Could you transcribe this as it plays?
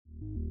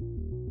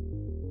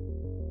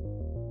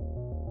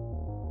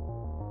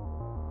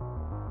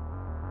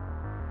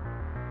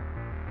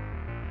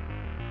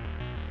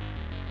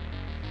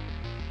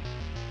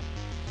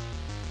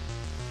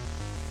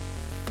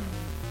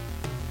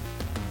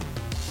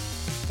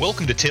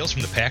Welcome to Tales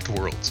from the Packed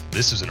Worlds.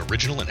 This is an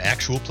original and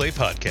actual play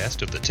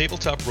podcast of the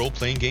tabletop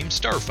role-playing game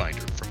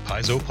Starfinder from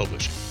Paizo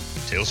Publishing.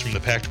 Tales from the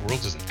Packed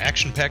Worlds is an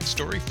action-packed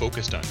story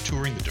focused on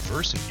touring the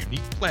diverse and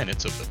unique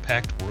planets of the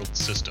Packed World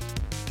system.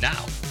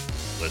 Now,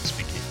 let's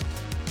begin.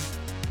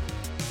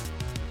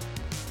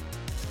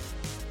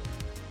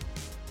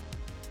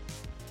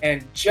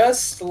 And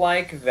just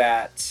like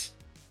that,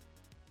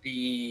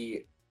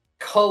 the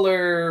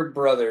Color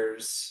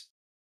brothers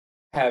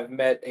have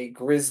met a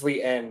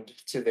grisly end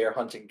to their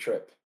hunting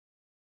trip.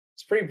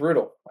 It's pretty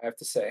brutal, I have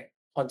to say.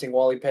 Hunting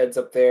Wallypeds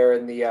up there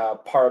in the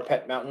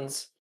Parapet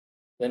Mountains,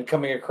 then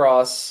coming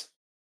across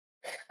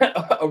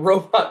a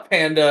robot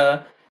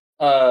panda,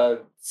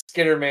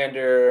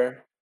 Skittermander,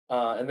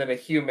 and then a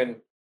human,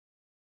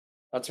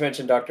 not to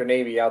mention Dr.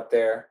 Navy out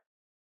there.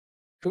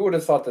 Who would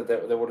have thought that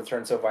they would have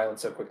turned so violent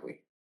so quickly?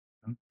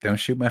 Don't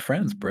shoot my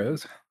friends,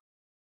 bros.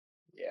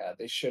 Yeah,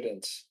 they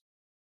shouldn't.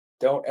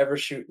 Don't ever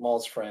shoot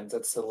Maul's friends.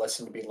 That's the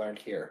lesson to be learned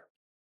here.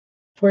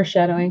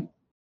 Foreshadowing.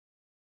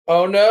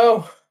 Oh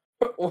no!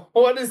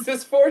 What is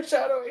this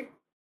foreshadowing?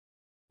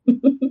 Are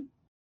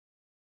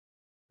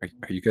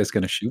you guys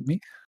going to shoot me?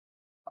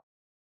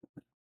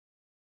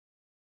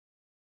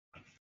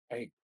 Are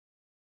you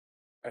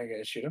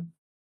gonna shoot him?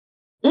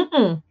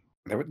 Mm-mm.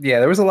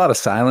 There was a lot of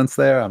silence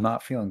there. I'm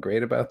not feeling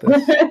great about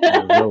this.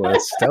 Roll a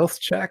stealth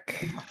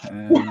check.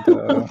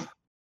 And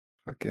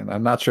again,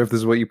 I'm not sure if this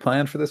is what you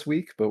planned for this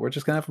week, but we're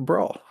just going to have a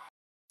brawl.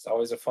 It's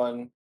always a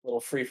fun little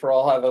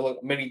free-for-all. Have a little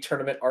mini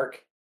tournament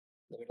arc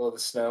in the middle of the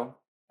snow.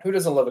 Who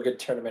doesn't love a good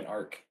tournament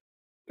arc?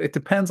 It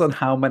depends on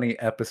how many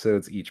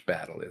episodes each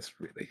battle is,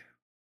 really.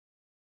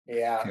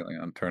 Yeah. Feeling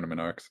on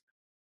tournament arcs.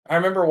 I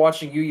remember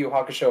watching Yu Yu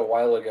Hakusho a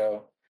while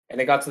ago, and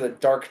they got to the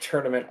dark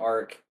tournament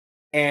arc,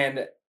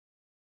 and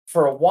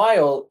for a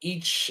while,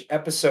 each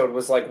episode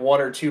was like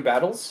one or two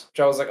battles, which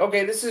I was like,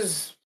 okay, this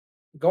is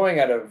going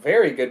at a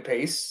very good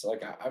pace.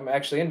 Like, I'm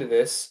actually into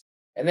this.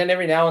 And then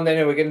every now and then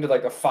it would get into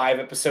like the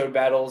 5-episode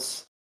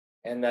battles,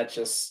 and that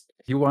just...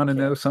 You want to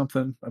know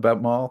something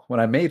about Maul?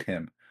 When I made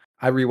him,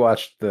 I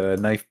rewatched the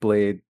Knife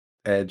Blade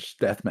Edge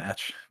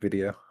deathmatch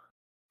video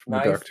from the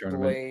Dark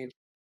Tournament. Blade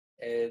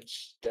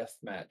Edge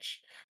deathmatch.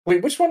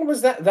 Wait, which one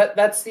was that?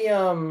 That's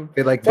the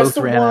They like that's both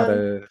the ran out one-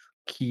 of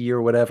key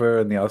or whatever,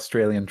 and the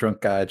Australian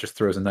drunk guy just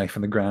throws a knife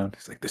on the ground.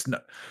 He's like,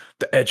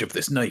 the edge of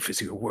this knife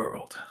is your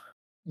world.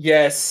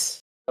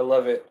 Yes, I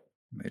love it.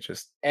 And they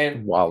just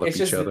And wallop it's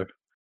each just other.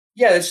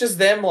 Yeah, it's just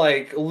them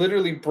like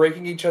literally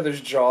breaking each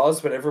other's jaws,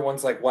 but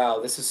everyone's like,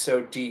 "Wow, this is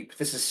so deep.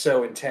 This is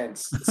so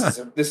intense.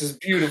 This is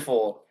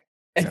beautiful."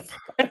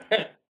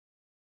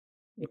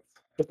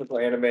 Typical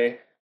anime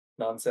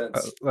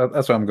nonsense.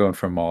 That's what I'm going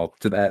from Maul,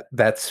 to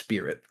that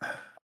spirit.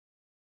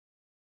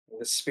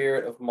 The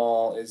spirit of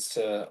Maul is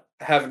to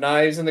have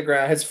knives in the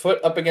ground, his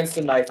foot up against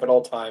a knife at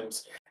all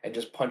times, and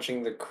just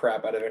punching the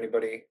crap out of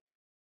anybody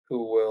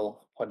who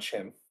will punch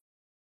him.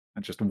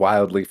 And just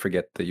wildly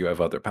forget that you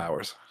have other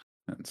powers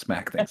and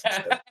smack things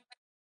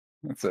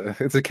instead.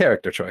 It's a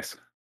character choice.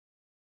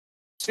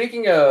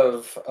 Speaking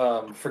of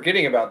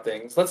forgetting about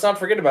things, let's not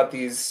forget about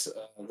these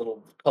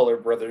little Color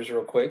brothers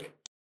real quick.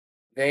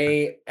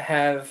 They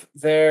have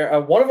their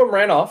one of them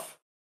ran off.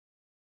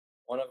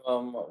 One of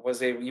them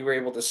was you were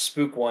able to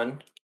spook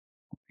one.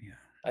 Yeah.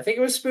 I think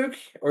it was spook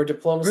or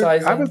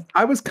diplomatizing.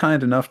 I was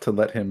kind enough to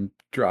let him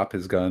drop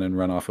his gun and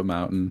run off a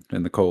mountain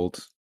in the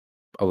cold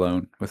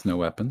alone with no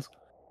weapons.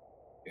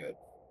 Good.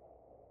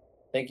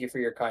 Thank you for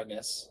your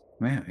kindness.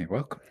 Man, you're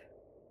welcome.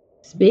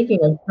 Speaking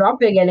of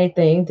dropping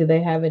anything, do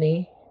they have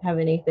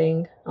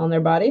anything on their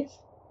bodies?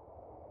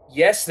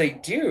 Yes, they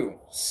do.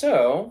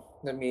 So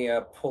let me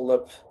pull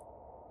up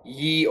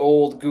ye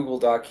old Google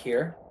Doc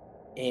here.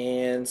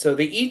 And so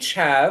they each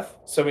have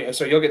so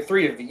you'll get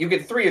three of these. You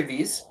get three of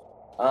these.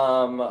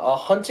 A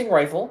hunting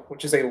rifle,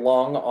 which is a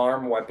long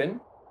arm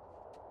weapon.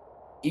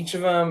 Each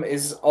of them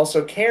is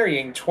also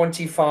carrying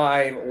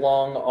 25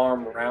 long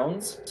arm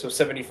rounds, so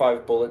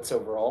 75 bullets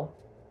overall.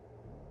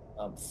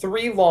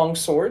 3 long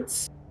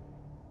swords.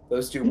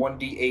 Those do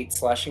 1d8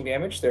 slashing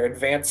damage. They're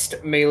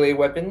advanced melee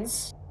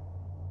weapons.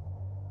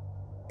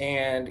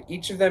 And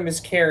each of them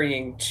is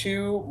carrying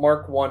 2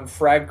 Mark I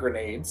frag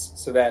grenades,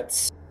 so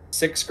that's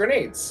 6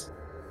 grenades.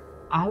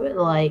 I would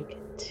like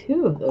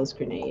 2 of those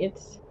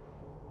grenades.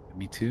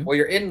 Me too. Well,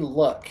 you're in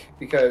luck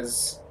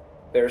because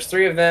there's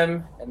 3 of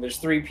them and there's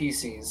 3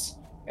 PCs,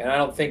 and I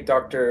don't think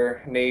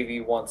Dr. Navy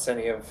wants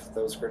any of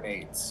those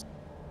grenades.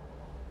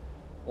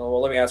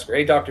 Well, let me ask her.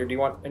 Hey, Doctor, do you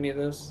want any of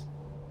those?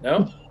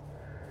 No?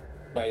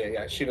 Oh,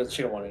 yeah. She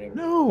don't want any.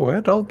 No,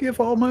 and I'll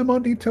give all my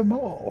money to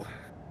Maul.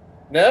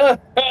 No.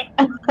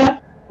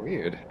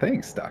 Weird.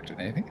 Thanks, Dr.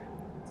 Navy.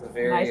 It's a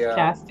very Nice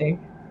casting.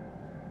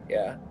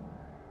 Yeah.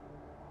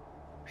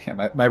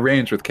 Yeah, my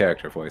range with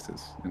character voice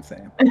is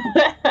insane.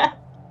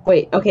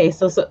 Wait, okay,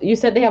 so you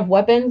said they have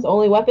weapons?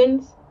 Only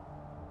weapons?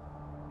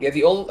 Yeah,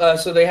 the old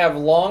so they have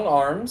long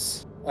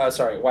arms.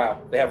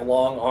 They have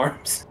long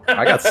arms.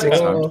 I got 6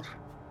 arms.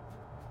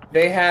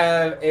 They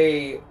have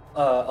a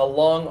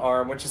long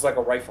arm, which is like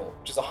a rifle,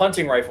 which is a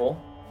hunting rifle.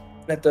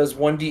 that does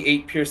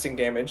 1d8 piercing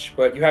damage,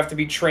 but you have to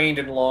be trained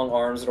in long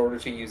arms in order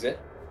to use it.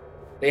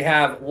 They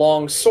have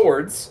long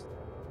swords,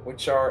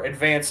 which are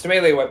advanced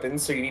melee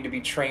weapons, so you need to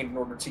be trained in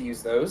order to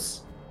use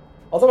those.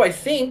 Although I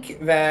think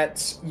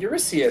that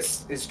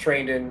Eurystheus is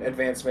trained in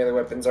advanced melee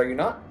weapons, are you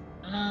not?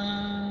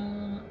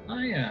 I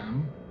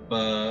am,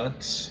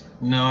 but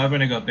no, I've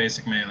only got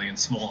basic melee and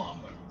small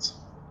arm weapons.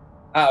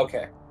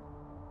 Okay.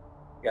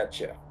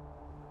 Gotcha.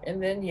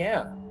 And then,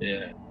 yeah.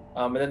 Yeah.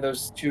 And then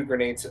those 2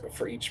 grenades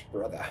for each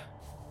brother.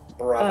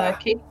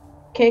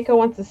 Keiko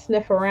wants to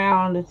sniff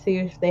around and see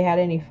if they had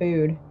any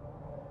food.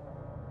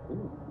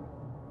 Ooh.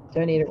 Do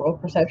I need to roll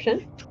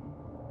perception?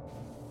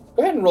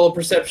 Go ahead and roll a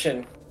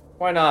perception.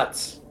 Why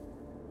not?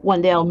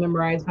 One day I'll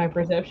memorize my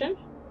perception.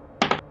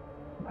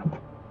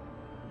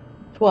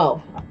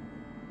 12.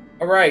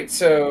 All right,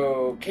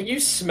 so can you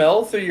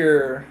smell through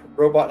your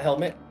robot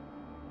helmet?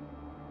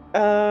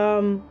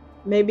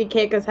 Maybe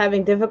Keiko's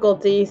having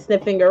difficulty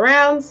sniffing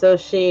around, so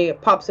she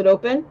pops it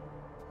open,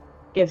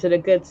 gives it a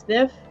good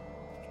sniff.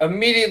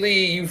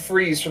 Immediately you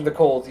freeze from the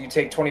cold. You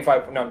take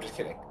 25... No, I'm just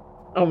kidding.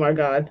 Oh my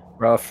god.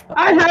 Rough.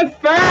 I have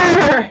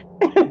fur!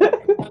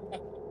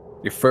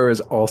 Your fur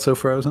is also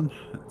frozen?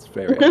 It's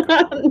very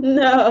The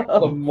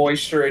No.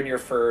 moisture in your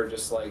fur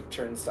just like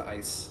turns to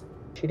ice.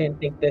 She didn't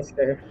think this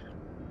through.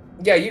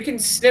 Yeah, you can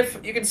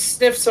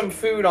sniff some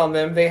food on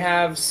them. They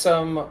have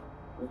some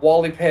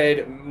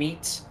Wallyped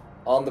meat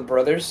on the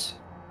brothers.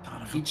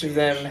 Each of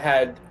them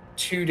had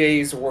 2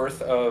 days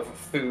worth of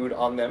food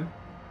on them.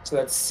 So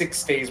that's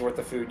 6 days worth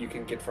of food you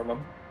can get from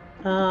them.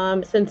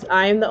 Since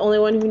I'm the only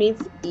one who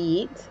needs to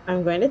eat,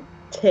 I'm going to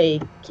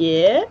take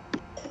it.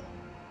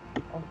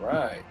 All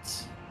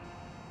right.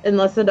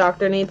 Unless the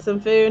doctor needs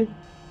some food.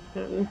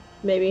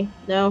 Maybe.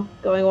 No?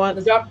 Going The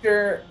once?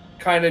 doctor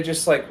kind of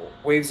just like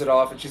waves it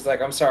off and she's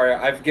like, I'm sorry,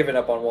 I've given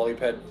up on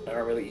Wallyped. I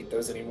don't really eat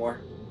those anymore.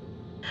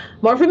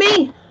 More for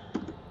me!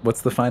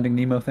 What's the Finding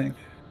Nemo thing?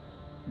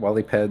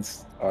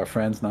 Wallypeds are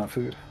friends, not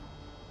food.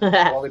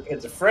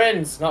 Wallypeds are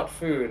friends, not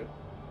food.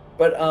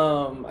 But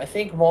I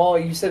think Maul,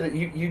 you said that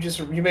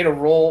you made a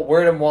roll.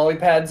 Where are them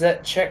Wallypads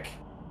at? Check.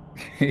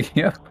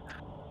 Yep.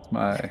 It's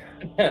my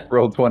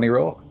roll 20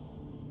 roll.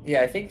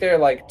 Yeah, I think they're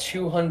like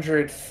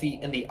 200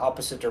 feet in the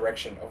opposite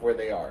direction of where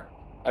they are.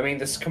 I mean,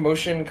 this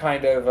commotion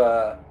kind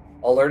of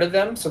alerted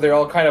them, so they're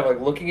all kind of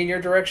like looking in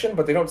your direction,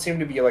 but they don't seem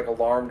to be like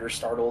alarmed or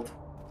startled.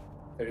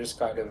 They're just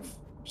kind of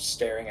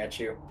staring at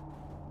you.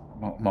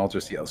 Maul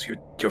just yells,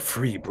 "You're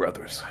free,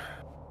 brothers.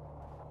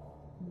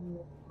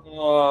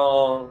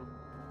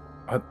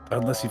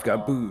 Unless you've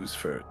got booze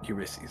for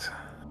Ulysses."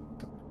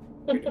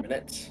 Wait a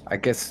minute. I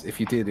guess if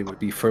you did, it would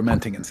be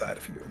fermenting inside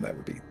of you, and that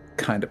would be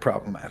kind of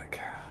problematic.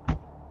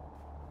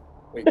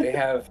 Wait, they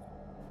have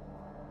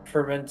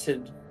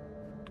fermented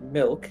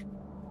milk.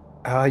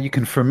 You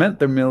can ferment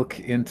their milk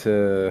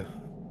into...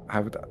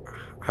 I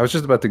was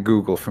just about to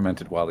Google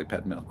fermented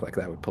Wallyped milk, like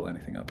that would pull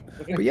anything up.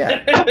 But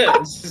yeah.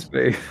 Just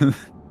pick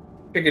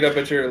it up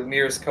at your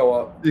nearest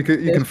co-op. You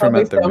can There's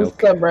ferment their probably milk.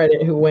 some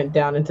subreddit who went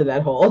down into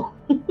that hole.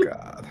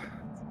 God.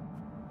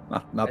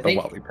 Not the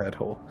think- Wallyped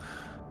hole.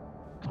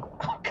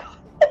 Oh god.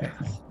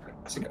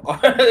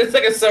 It's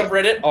like a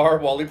subreddit, R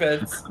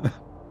Wallypeds.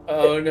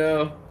 Oh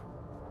no.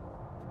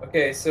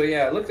 Okay, so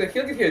yeah, look at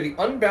here. The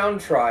Unbound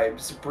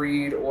tribes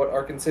breed what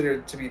are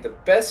considered to be the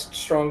best,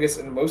 strongest,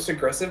 and most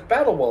aggressive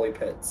battle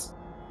Wallypeds.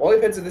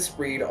 Wallypeds of this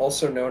breed,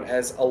 also known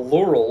as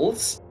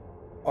Allurals,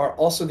 are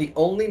also the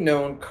only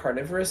known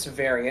carnivorous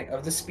variant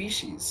of the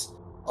species.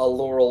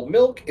 Allural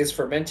milk is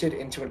fermented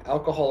into an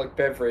alcoholic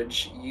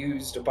beverage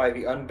used by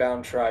the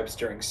Unbound tribes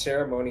during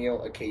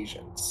ceremonial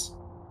occasions.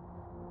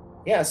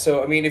 Yeah,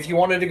 so I mean, if you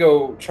wanted to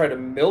go try to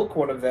milk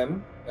one of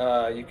them,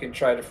 you can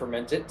try to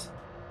ferment it.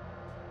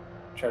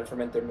 Try to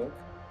ferment their milk.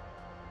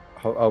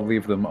 I'll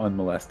leave them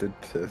unmolested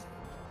to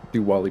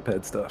do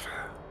Wallyped stuff.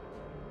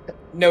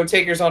 No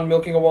takers on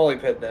milking a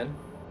Wallyped then.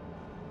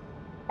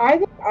 I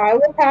think I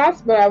will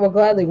pass, but I will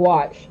gladly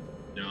watch.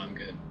 No, I'm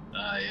good.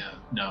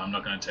 No, I'm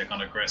not going to take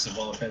on aggressive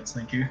Wallypeds,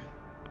 thank you.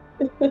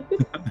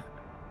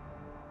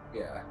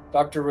 Yeah.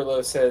 Dr.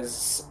 Rillo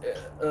says,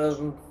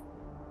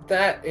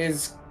 that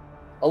is...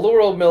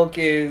 Allural milk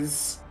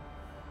is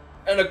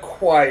an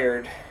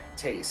acquired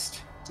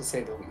taste, to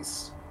say the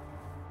least.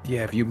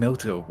 Yeah, have you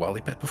milked a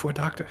Wallyped before,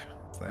 Doctor?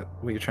 Is that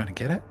what you're trying to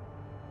get at?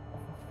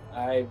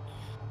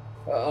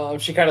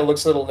 She kind of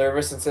looks a little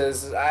nervous and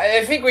says,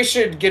 I think we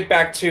should get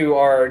back to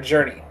our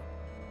journey.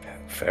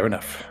 Fair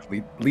enough.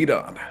 Lead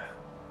on.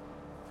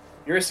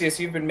 Eurystheus,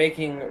 you've been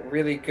making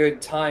really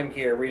good time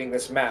here reading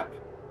this map.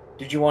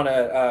 Did you want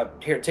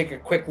to take a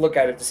quick look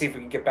at it to see if we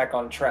can get back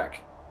on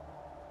track?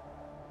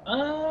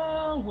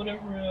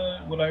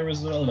 Whatever. Would I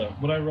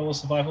roll a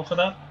survival for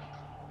that?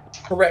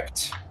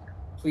 Correct.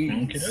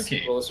 Please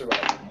Okay. roll a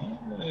survival.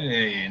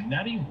 Hey,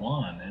 natty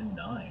 1 and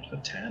 9 for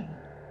 10.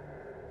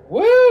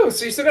 Woo!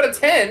 So you still got a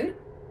 10.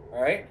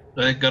 All right.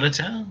 I got a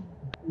 10.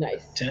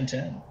 Nice.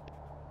 10.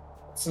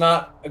 It's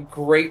not a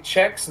great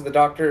check, so the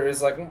doctor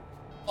is like,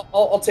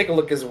 I'll take a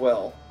look as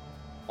well.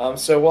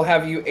 So we'll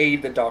have you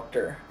aid the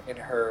doctor in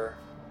her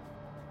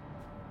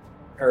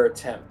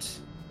attempt.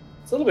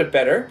 It's a little bit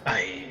better.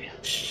 Aye.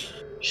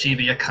 She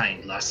be a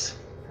kind lass.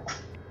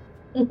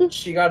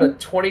 She got a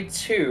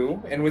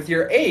 22, and with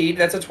your aid,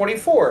 that's a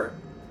 24.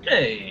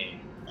 Hey.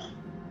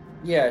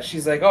 Yeah,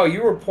 she's like, oh,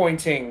 you were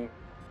pointing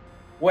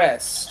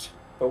west,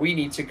 but we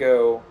need to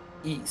go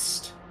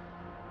east.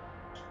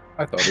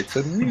 I thought it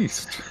said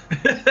east.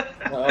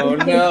 Oh,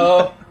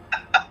 no.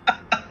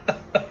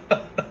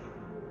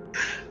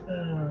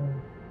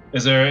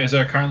 Is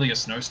there currently a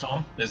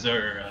snowstorm? Is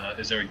there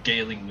a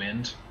galing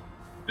wind?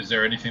 Is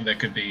there anything that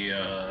could be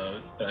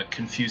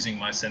confusing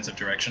my sense of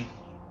direction?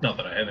 Not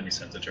that I have any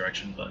sense of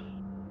direction, but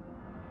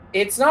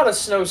It's not a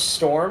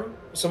snowstorm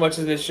so much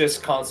as it's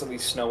just constantly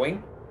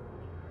snowing.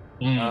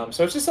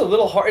 So it's just a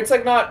little hard. It's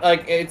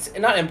it's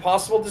not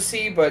impossible to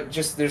see, but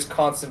just there's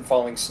constant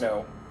falling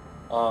snow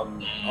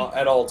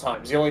at all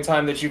times. The only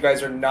time that you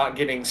guys are not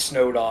getting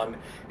snowed on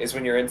is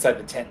when you're inside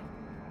the tent.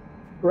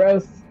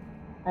 Gross.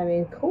 I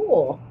mean,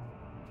 cool.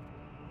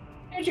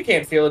 And you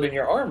can't feel it in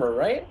your armor,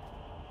 right?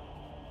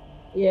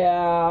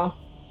 Yeah.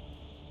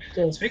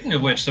 Just... Speaking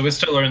of which, so we're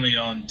still only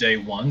on day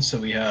 1, so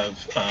we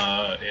have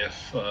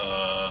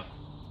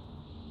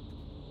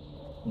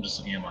I'm just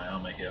looking at my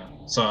armor here.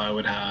 So I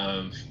would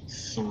have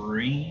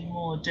 3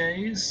 more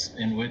days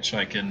in which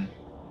I can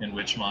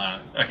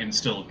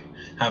still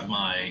have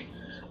my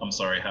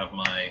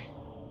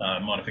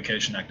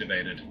modification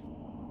activated,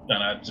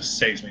 and that just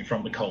saves me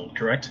from the cold.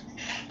 Correct?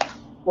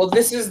 Well,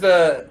 this is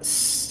the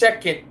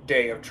second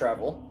day of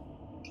travel.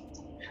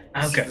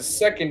 This Okay. is the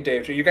second day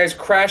of travel. You guys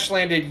crash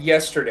landed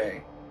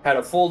yesterday, had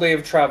a full day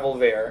of travel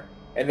there,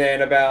 and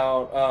then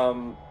about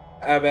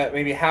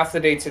maybe half the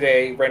day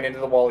today ran into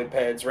the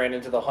Wallypeds, ran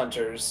into the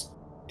Hunters,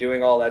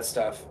 doing all that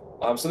stuff.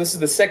 So this is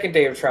the second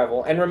day of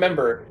travel, and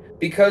remember,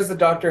 because the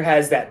doctor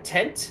has that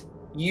tent,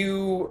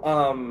 you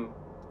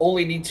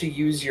only need to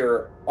use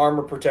your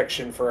armor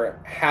protection for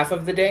half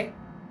of the day.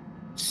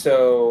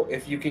 So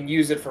if you can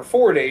use it for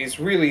 4 days,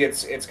 really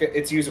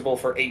it's usable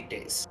for 8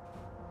 days.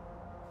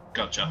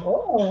 Gotcha.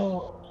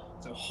 Oh.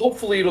 So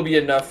hopefully it'll be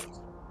enough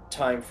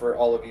time for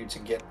all of you to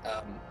get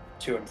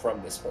to and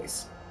from this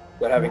place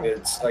without having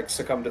to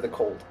succumb to the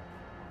cold.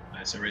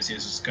 So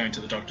Risius is going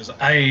to the doctor's.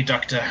 Aye,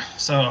 doctor.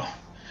 So,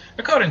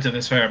 according to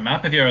this fair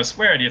map of yours,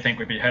 where do you think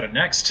we'd be headed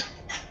next?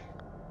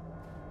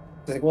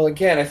 Like, well,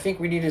 again, I think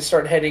we need to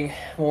start heading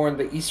more in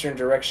the eastern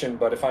direction,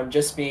 but if I'm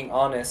just being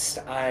honest,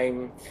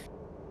 I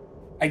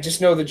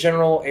just know the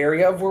general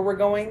area of where we're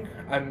going.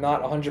 I'm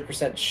not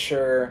 100%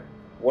 sure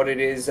what it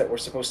is that we're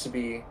supposed to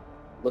be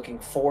looking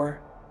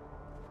for.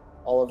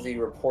 All of the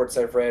reports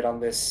I've read on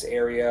this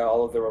area,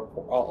 all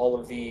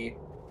of the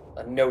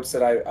notes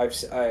that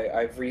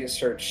I've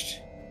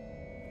researched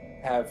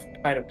have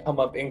kind of come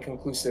up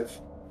inconclusive.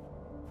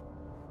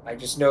 I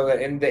just know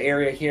that in the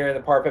area here, in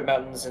the Parpet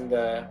Mountains, in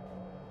the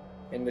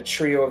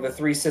trio of the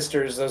Three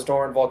Sisters, those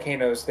Doran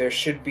volcanoes, there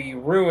should be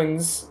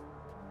ruins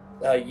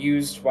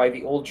used by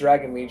the old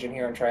Dragon Legion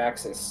here on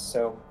Triaxis.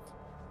 So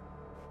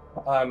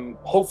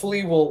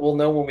hopefully we'll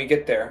know when we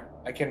get there.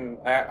 I can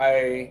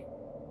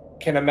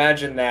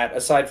imagine that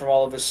aside from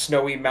all of the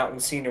snowy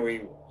mountain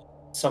scenery,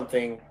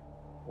 something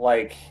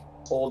like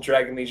old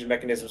Dragon Legion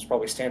mechanisms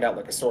probably stand out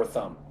like a sore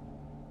thumb.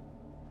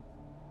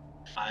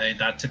 Aye,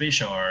 that to be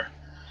sure.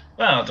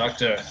 Well,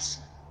 Doctor,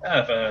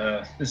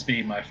 this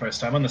be my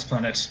first time on this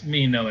planet,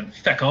 me knowing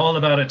feck all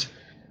about it.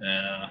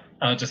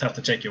 I'll just have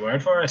to take your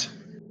word for it.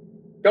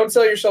 Don't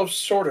sell yourself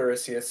short,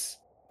 Orisius.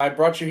 I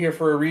brought you here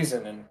for a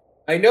reason, and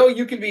I know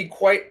you can be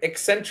quite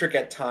eccentric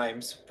at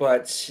times,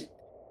 but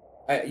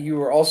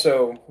you are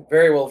also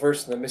very well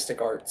versed in the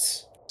mystic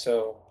arts,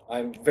 so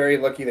I'm very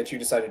lucky that you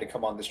decided to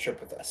come on this trip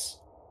with us.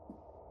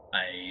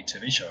 Aye, to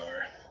be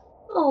sure.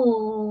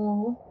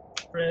 Oh.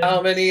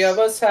 How many of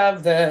us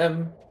have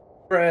them,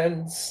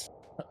 friends?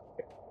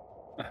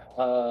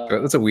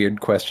 That's a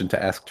weird question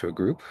to ask to a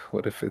group.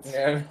 What if it's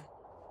Yeah.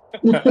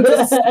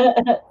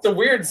 It's a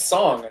weird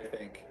song, I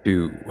think.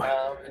 2?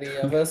 How many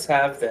of us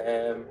have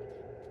them,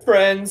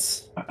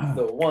 friends?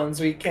 The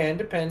ones we can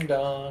depend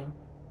on,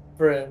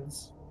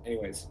 friends.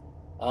 Anyways,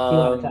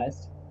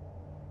 Demonetized.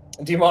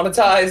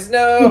 Demonetized,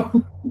 no.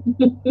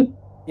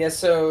 Yeah,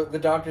 so the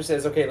doctor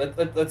says, okay,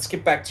 let's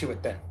get back to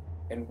it then.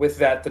 And with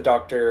that, the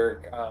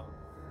doctor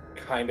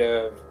kind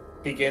of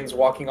begins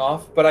walking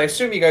off. But I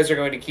assume you guys are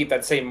going to keep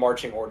that same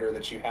marching order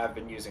that you have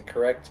been using,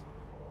 correct?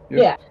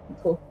 Yeah.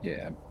 Cool.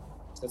 Yeah.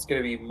 So it's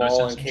going to be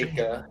Maul and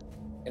Keika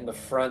in the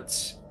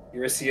front,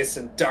 Eurystheus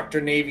and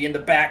Dr. Navy in the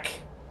back.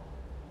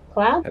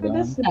 Cloud Head for the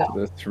on snow. to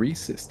the Three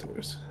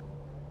Sisters.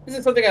 This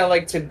is something I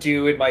like to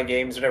do in my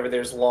games whenever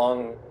there's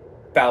long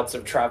bouts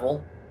of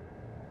travel.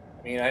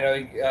 I mean, I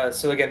know,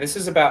 so again, this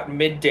is about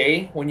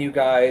midday when you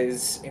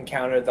guys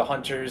encounter the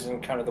Hunters and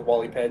encounter the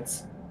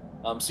Wallypeds.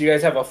 So you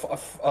guys have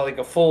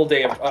a full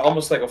day of,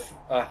 almost like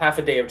a half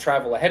a day of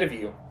travel ahead of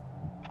you.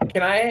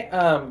 Can I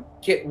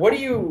what are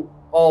you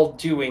all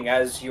doing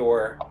as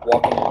you're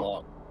walking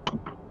along?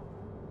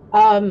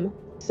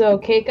 So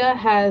Keika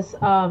has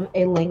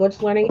a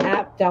language learning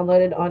app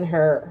downloaded on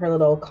her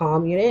little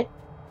comm unit,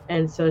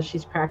 and so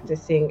she's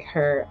practicing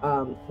her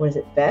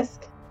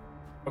Vesk.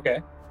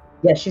 Okay.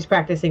 Yeah, she's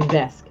practicing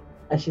Vesk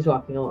as she's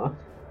walking along.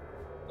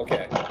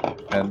 Okay.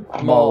 And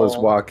Maul is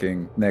Maul.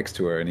 walking next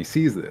to her, and he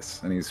sees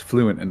this, and he's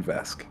fluent in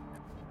Vesk.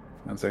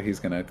 And so he's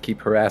going to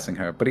keep harassing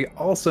her. But he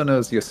also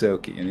knows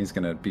Yosoki, and he's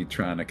going to be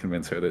trying to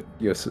convince her that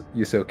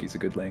Yosoki's a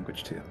good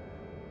language, too.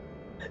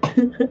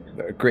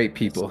 They're great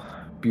people.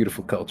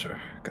 Beautiful culture.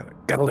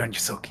 Gotta learn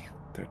Yosoki.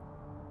 They're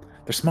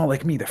small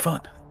like me. They're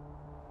fun.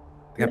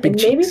 They got big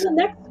And maybe cheeks. the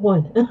next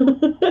one.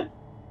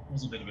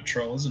 He's a bit of a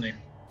troll, isn't he?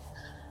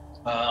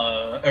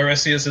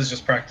 Oresius is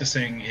just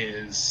practicing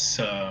his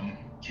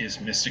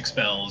mystic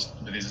spells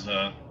with his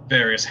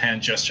various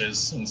hand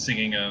gestures and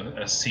singing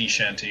a sea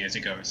shanty as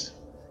he goes.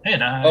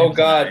 And I Oh,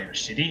 God.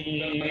 Irish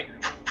city,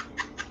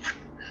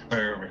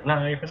 where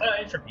life is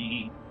life for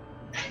me.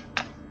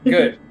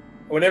 Good.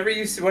 Whenever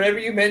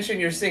you mention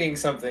you're singing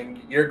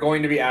something, you're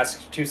going to be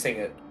asked to sing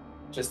it.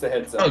 Just a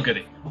heads Oh, up.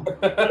 goody.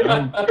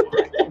 I'm gonna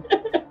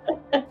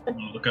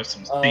look up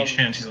some sea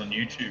shanties on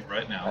YouTube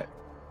right now.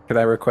 Could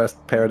I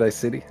request Paradise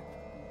City?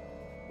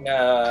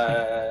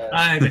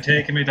 They're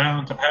taking me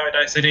down to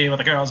Paradise City where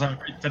the girls are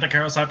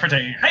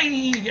pretty.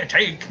 Hey,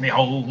 take me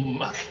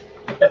home.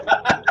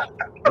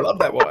 I love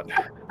that one.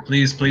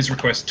 Please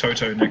request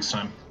Toto next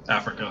time.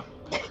 Africa.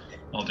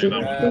 I'll do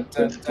that one.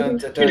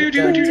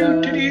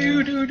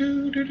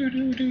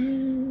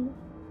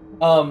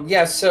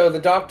 Yeah, so the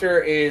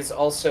doctor is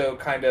also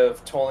kind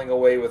of tolling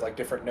away with like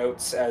different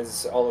notes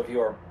as all of you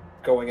are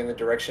going in the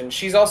direction.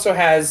 She's also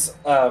has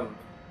the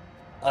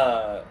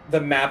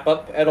map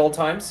up at all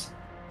times,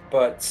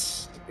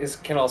 but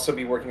can also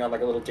be working on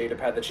like a little data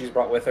pad that she's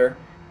brought with her.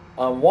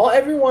 While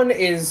everyone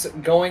is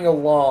going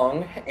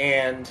along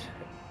and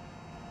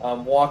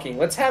walking,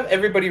 let's have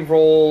everybody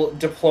roll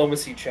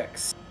diplomacy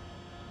checks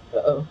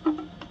Uh-oh.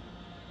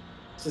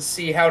 to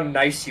see how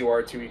nice you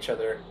are to each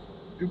other.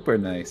 Super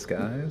nice,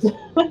 guys.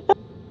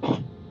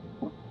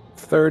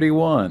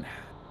 31.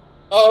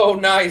 Oh,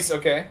 nice.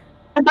 Okay.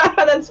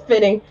 That's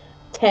fitting.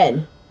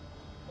 10.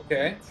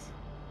 Okay.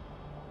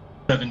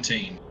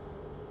 17.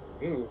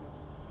 Ooh,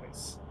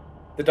 nice.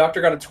 The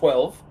doctor got a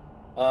 12,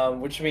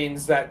 which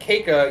means that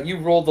Keika, you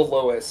rolled the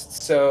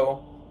lowest.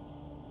 So,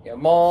 yeah,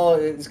 Maul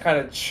is kind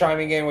of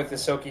chiming in with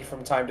Yosoki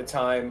from time to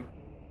time.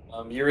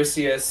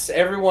 Eurystheus,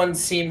 everyone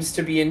seems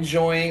to be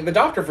enjoying. The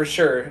doctor for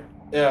sure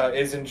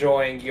is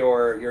enjoying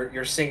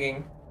your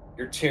singing,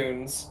 your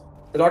tunes.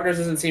 The doctor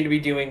doesn't seem to be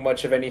doing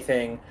much of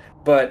anything,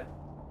 but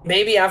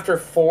maybe after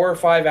 4 or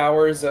 5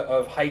 hours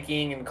of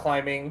hiking and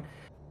climbing,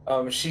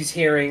 she's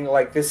hearing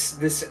like this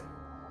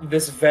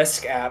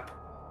Vesk app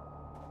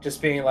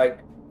just being like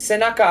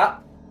Senaka,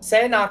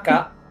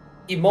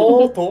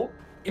 imoto,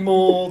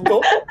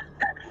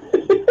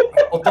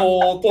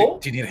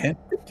 ototo, Do you need a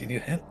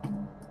hint?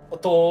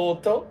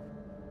 ototo.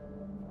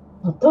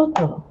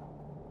 Ototo.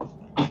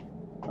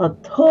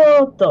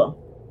 Ototo.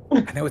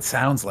 I know it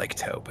sounds like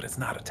toe, but it's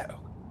not a toe.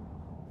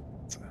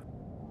 It's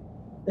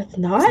It's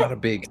not? not a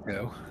big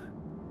toe.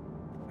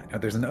 I know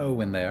there's an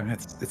O in there.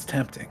 It's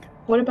tempting.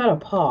 What about a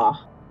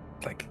paw?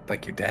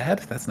 Like your dad?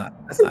 That's not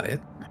it.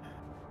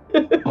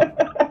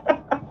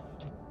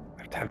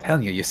 I'm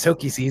telling you,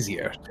 Yosoki's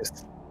easier.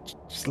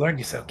 Just learn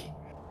Yosoki.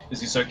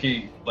 Is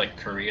Yosoki like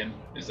Korean?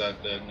 Is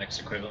that the next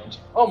equivalent?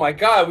 Oh my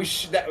god, we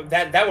should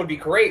that would be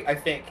great, I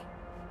think.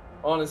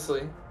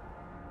 Honestly.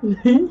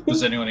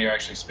 Does anyone here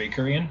actually speak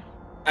Korean?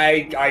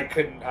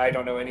 I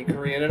don't know any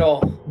Korean at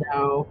all.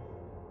 No.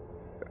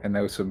 I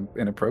know some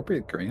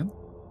inappropriate Korean.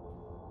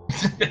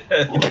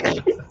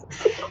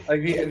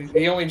 Like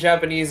the only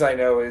Japanese I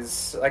know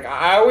is like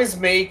I always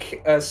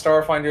make a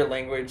Starfinder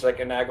language like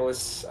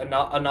analogous.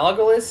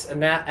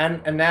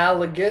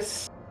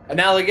 Analogous.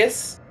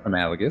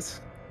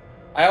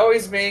 I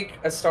always make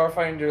a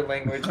Starfinder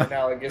language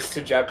analogous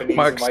to Japanese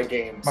in my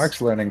games.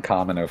 Mark's learning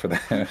common over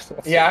there. So.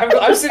 Yeah,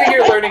 I'm sitting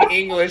here learning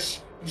English,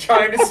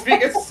 trying to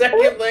speak a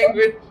second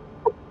language.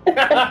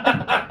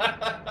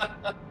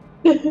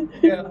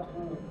 Yeah.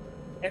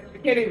 And I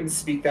can't even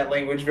speak that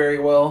language very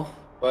well,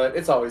 but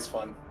it's always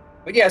fun.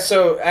 But yeah,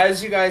 so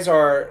as you guys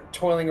are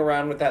toiling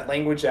around with that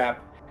language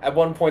app, at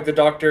one point the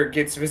doctor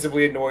gets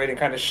visibly annoyed and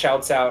kind of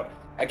shouts out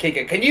at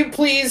Keika, "Can you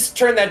please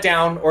turn that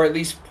down, or at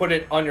least put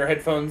it on your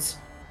headphones?"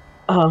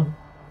 Trying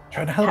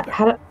to help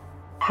her.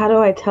 How do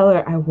I tell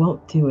her I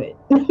won't do it?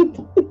 Well,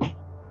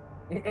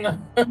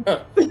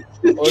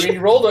 I mean, you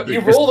rolled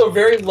a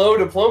very low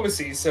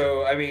diplomacy,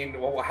 so I mean,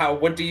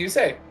 what do you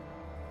say?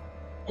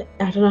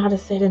 I don't know how to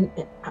say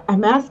it.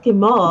 I'm asking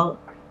Maul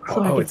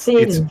so I can say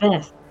it in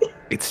Vest.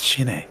 It's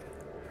Shine.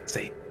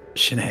 Say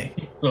Shine.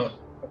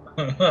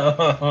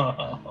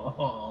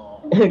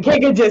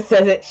 Keika just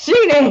says it.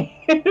 Shine.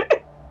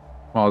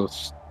 While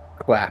just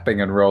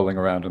clapping and rolling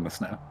around in the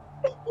snow.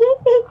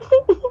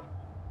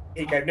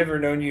 Hey, I've never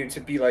known you to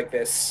be like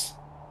this.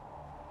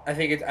 I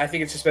think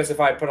it's just best if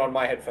I put on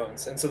my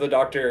headphones. And so the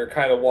doctor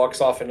kind of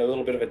walks off in a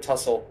little bit of a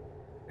tussle.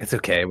 It's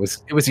okay. It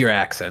was your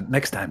accent.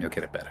 Next time you'll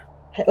get it better.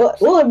 Well,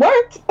 it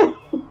worked. Yeah,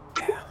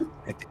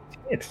 it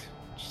did.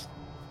 Just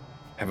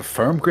have a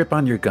firm grip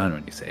on your gun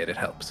when you say it. It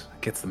helps.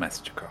 It gets the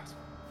message across.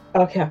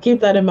 Okay, I'll keep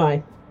that in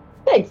mind.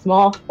 Thanks,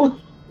 Maul.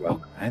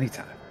 Welcome.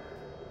 Anytime.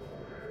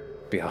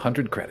 be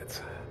 100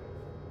 credits.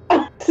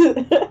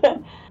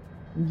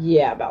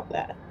 Yeah, about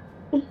that.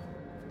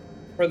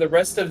 For the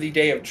rest of the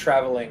day of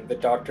traveling, the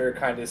doctor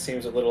kind of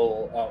seems a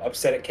little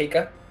upset at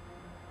Keika.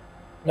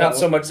 Not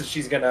so much that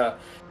she's gonna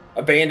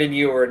abandon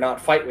you or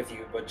not fight with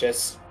you, but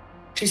just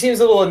she seems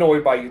a little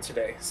annoyed by you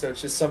today. So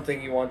it's just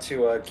something you want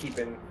to keep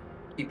in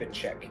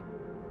check.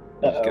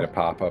 Just get a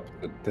pop-up.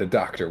 The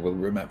doctor will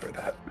remember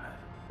that.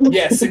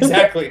 Yes,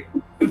 exactly.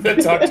 The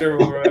doctor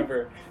will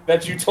remember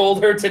that you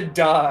told her to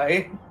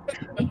die.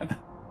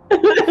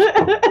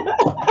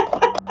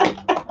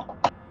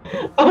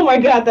 Oh my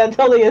god, that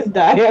totally is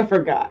die. I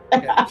forgot.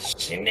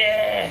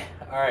 Yeah.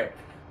 All right.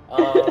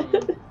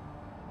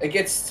 It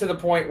gets to the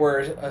point where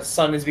a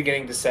sun is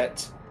beginning to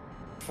set.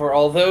 For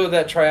although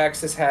that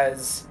Triaxis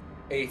has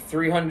a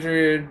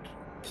 300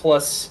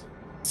 plus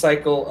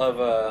cycle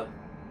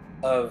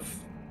of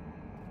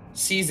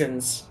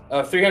seasons,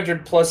 a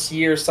 300 plus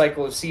year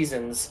cycle of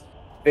seasons,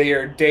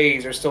 their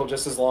days are still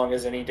just as long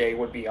as any day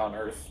would be on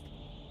Earth.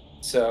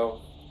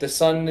 So the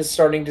sun is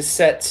starting to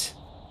set.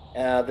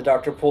 The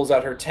doctor pulls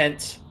out her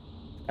tent,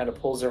 kind of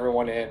pulls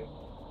everyone in,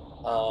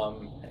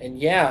 and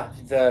yeah,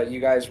 you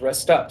guys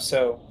rest up.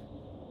 So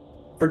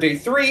for day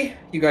 3,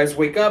 you guys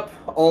wake up.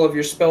 All of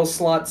your spell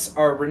slots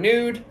are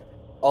renewed.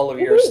 All of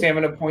your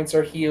stamina points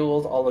are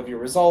healed. All of your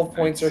resolve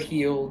points are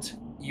healed.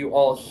 You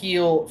all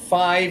heal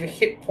 5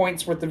 hit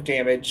points worth of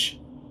damage,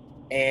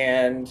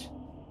 and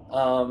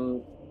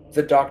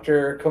the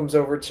doctor comes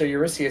over to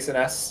Eurystheus and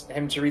asks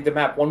him to read the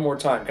map one more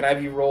time. Can I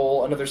have you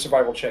roll another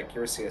survival check,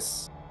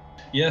 Eurystheus?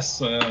 Yes,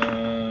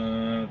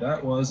 that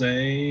was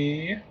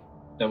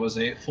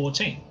a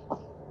 14.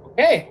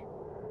 Okay.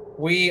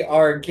 We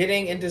are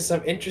getting into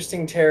some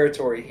interesting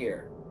territory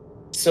here.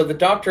 So the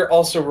doctor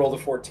also rolled a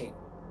 14.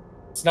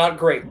 It's not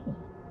great.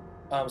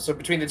 So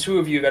between the two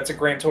of you, that's a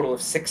grand total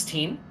of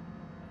 16,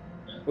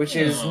 which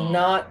is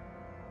not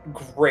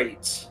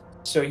great.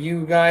 So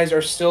you guys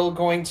are still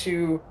going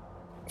to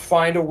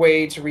find a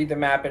way to read the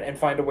map and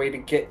find a way to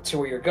get to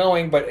where you're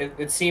going, but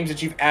it seems that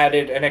you've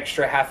added an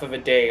extra half of a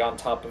day on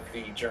top of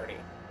the journey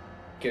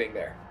getting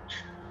there.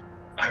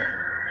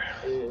 Arr.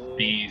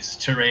 These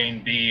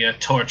terrain be a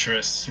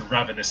torturous,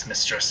 ravenous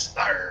mistress.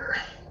 Arr.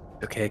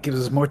 Okay, it gives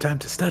us more time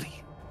to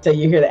study. So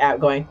you hear the app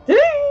going,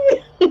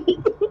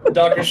 The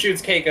doctor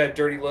shoots Keika a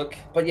dirty look.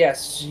 But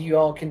yes, you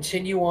all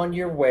continue on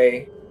your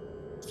way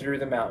through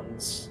the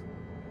mountains.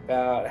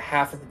 About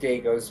half of the day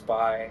goes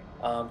by.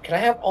 Can I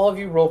have all of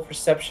you roll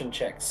perception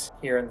checks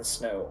here in the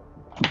snow?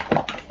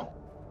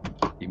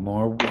 Be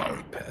more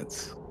wally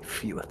pads.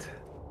 Feel it.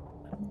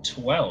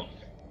 12.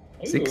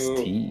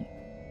 16.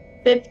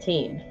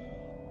 15.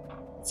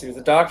 Let's see what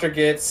the doctor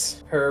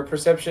gets. Her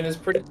perception is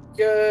pretty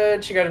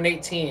good. She got an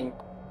 18.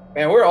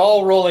 Man, we're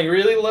all rolling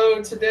really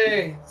low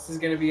today. This is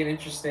going to be an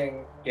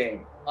interesting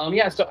game.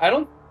 Yeah,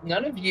 so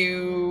none of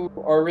you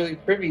are really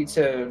privy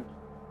to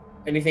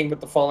anything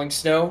but the falling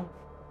snow.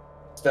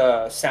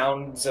 The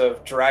sounds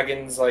of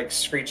dragons like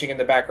screeching in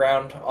the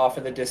background off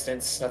in the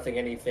distance,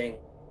 anything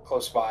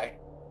close by.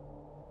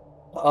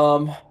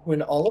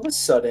 When all of a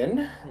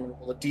sudden, I'm going to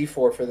roll a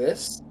d4 for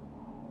this.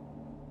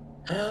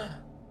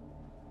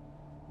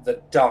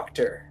 The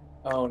doctor.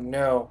 Oh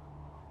no.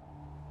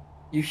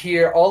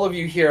 All of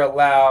you hear a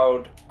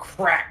loud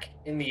crack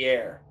in the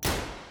air.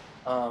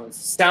 It's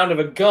the sound of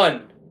a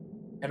gun,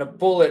 and a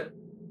bullet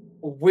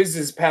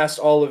whizzes past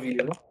all of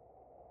you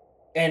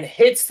and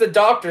hits the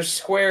doctor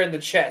square in the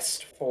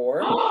chest for...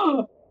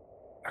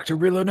 Dr.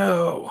 Rillo,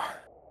 no.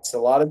 It's a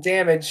lot of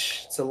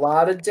damage.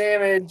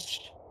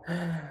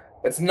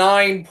 That's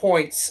 9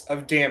 points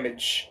of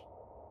damage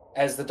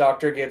as the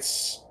doctor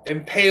gets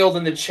impaled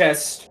in the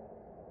chest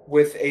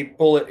with a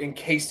bullet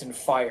encased in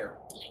fire.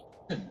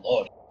 Good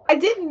lord. I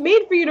didn't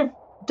mean for you to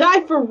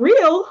die for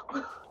real.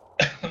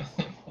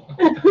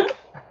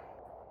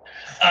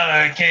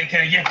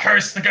 Can you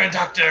curse the good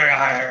doctor?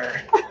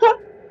 Arr.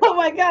 Oh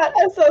my god,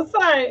 I'm so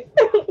sorry.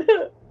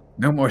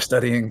 No more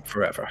studying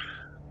forever.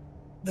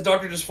 The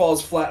doctor just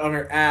falls flat on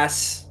her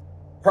ass.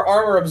 Her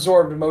armor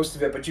absorbed most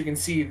of it, but you can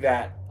see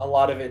that a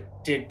lot of it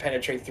did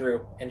penetrate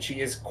through, and she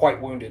is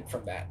quite wounded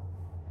from that.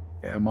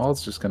 Yeah,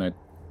 Maul's just gonna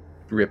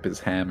rip his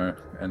hammer,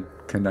 and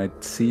can I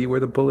see where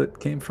the bullet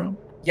came from?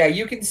 Yeah,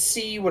 you can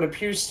see what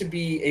appears to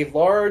be a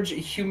large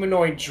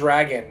humanoid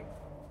dragon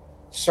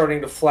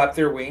starting to flap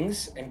their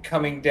wings and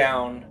coming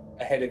down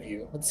ahead of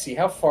you. Let's see,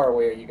 how far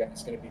away are you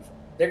guys going to be from?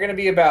 They're going to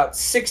be about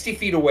 60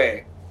 feet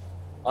away.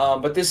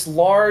 But this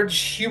large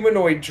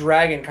humanoid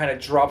dragon kind of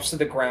drops to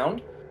the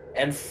ground,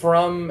 and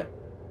from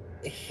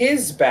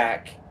his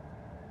back,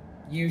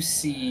 you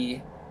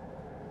see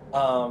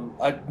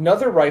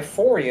another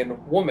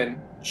Riforian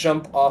woman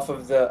jump off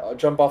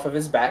of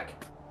his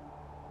back.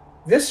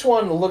 This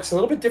one looks a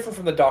little bit different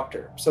from the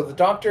doctor. So the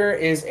doctor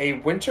is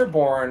a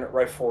winterborn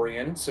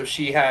Riforian, so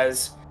she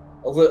has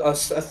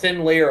a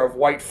thin layer of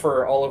white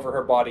fur all over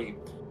her body.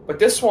 But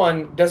this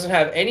one doesn't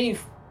have any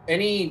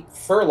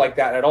fur like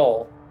that at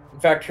all. In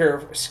fact,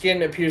 her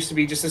skin appears to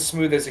be just as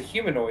smooth as a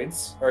human.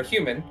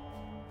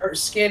 Her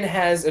skin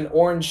has an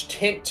orange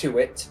tint to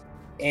it,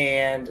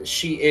 and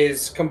she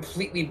is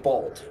completely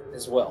bald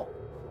as well.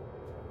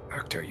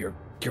 Doctor, your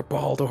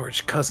bald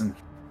orange cousin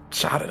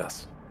shot at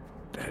us.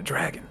 A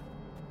dragon.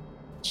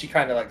 She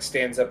kind of like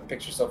stands up and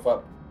picks herself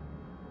up.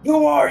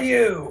 Who are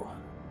you?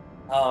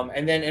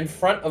 And then in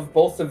front of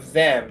both of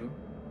them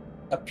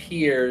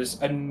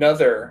appears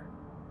another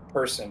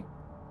person,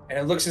 and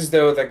it looks as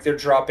though like they're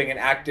dropping an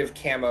active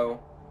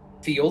camo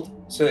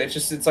field. So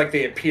it's like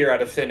they appear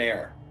out of thin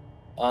air,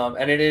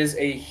 and it is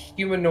a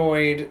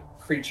humanoid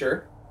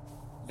creature.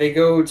 They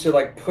go to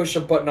like push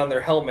a button on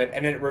their helmet,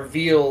 and it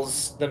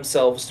reveals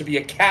themselves to be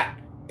a cat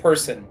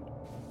person.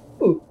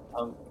 Ooh.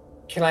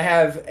 Can I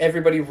have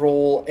everybody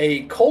roll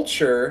a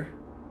culture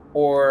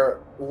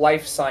or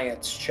life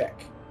science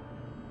check?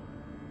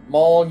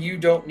 Maul, you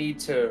don't need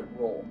to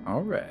roll.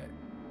 All right.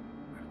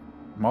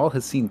 Maul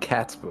has seen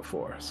cats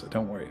before, so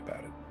don't worry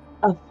about it.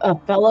 A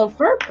fellow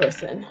fur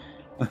person.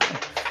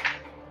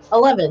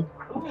 11.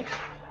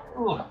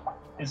 Ooh.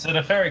 Is it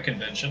a fairy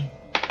convention?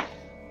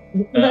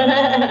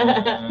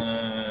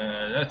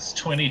 That's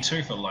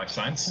 22 for life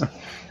science.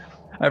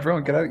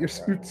 Everyone, get out your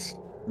suits.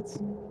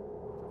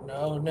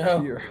 No.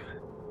 Here.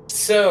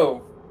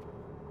 So,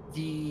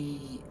 the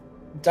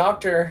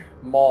Dr.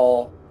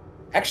 Maul,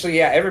 actually,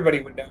 yeah,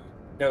 everybody would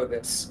know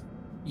this.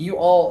 You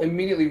all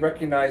immediately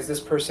recognize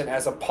this person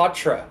as a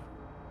Patra.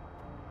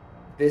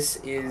 This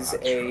is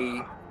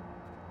a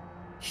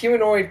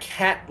humanoid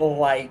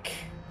cat-like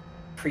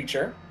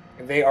creature.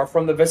 They are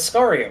from the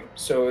Veskarium,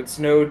 so it's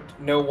no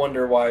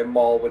wonder why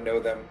Maul would know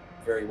them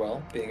very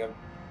well, being a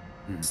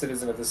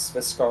citizen of this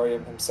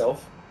Veskarium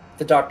himself.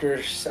 The doctor,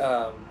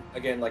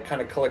 again, like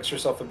kind of collects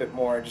herself a bit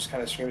more and just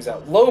kind of screams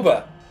out,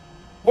 "Loba,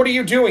 what are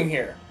you doing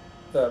here?"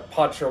 The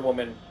Patra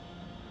woman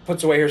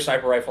puts away her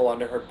sniper rifle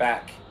onto her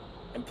back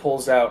and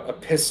pulls out a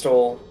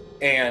pistol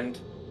and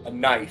a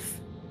knife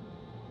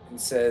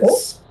and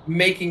says,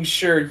 "Making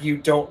sure you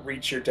don't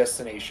reach your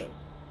destination."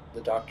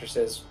 The doctor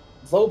says,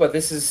 "Loba,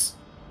 this is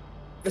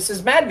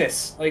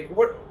madness. Like,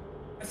 what?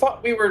 I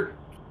thought we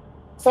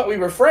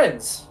were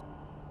friends."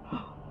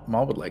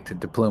 Maul would like to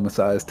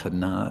diplomatize to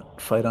not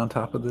fight on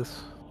top of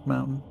this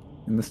mountain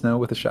in the snow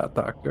with a shot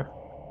doctor.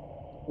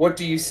 What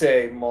do you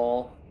say,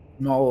 Maul?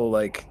 Maul,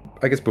 like,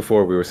 I guess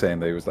before we were saying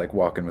that he was like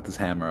walking with his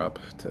hammer up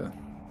to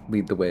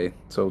lead the way,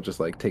 so he'll just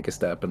like take a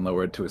step and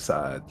lower it to his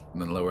side,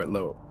 and then lower it a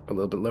little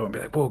bit lower, and be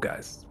like, "Whoa,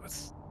 guys,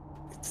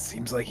 it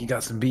seems like you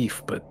got some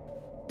beef, but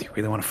do you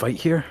really want to fight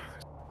here?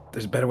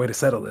 There's a better way to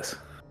settle this." Go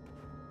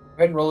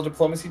ahead and roll a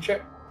diplomacy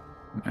check.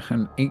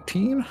 An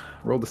 18,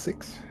 rolled a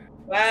 6.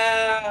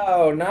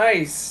 Wow,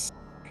 nice.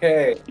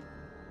 Okay.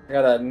 I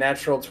got a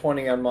natural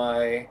 20 on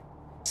my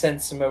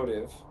sense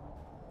motive.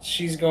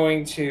 She's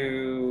going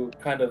to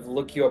kind of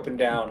look you up and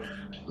down.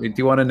 Wait,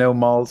 do you want to know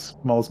Maul's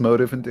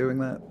motive in doing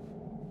that?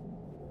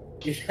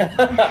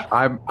 Yeah.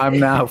 I'm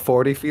now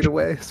 40 feet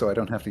away, so I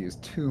don't have to use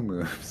 2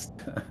 moves.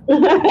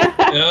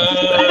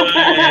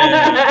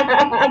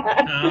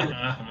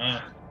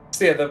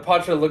 So yeah, the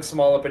Patra looks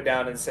Maul up and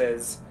down and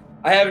says,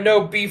 "I have no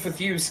beef with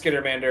you,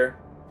 Skittermander.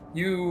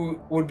 You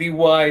would be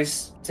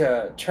wise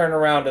to turn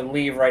around and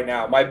leave right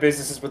now. My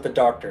business is with the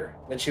doctor."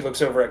 Then she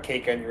looks over at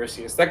Keika and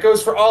Eurystheus. "That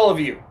goes for all of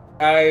you.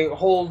 I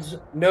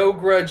hold no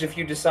grudge if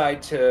you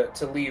decide to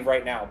leave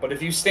right now. But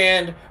if you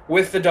stand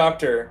with the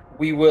doctor,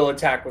 we will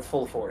attack with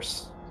full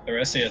force."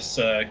 Eurystheus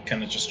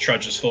kind of just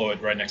trudges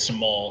forward right next to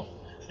Maul,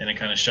 and it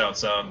kind of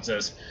shouts out and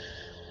says,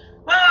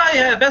 "Well,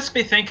 yeah, best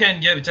be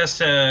thinking you just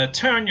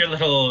turn your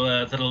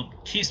little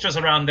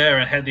keisters around there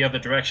and head the other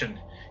direction.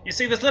 You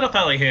see this little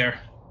fella here?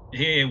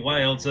 He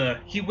wields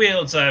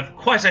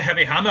quite a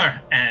heavy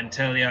hammer, and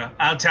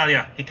I'll tell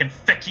you, he can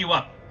feck you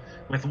up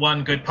with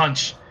one good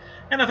punch.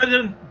 And if I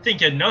didn't think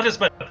you'd notice,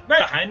 but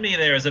right behind me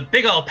there is a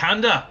big old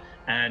panda,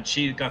 and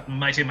she's got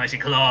mighty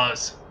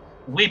claws.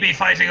 We be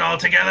fighting all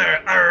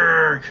together,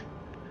 arrgh.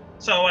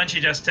 So why don't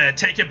you just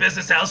take your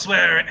business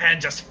elsewhere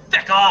and just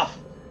feck off?"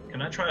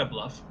 Can I try a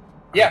bluff?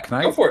 Yeah,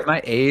 Go for it. Can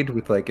I aid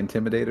with like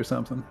intimidate or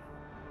something?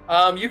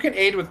 You can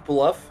aid with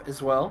bluff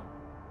as well.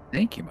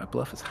 Thank you. My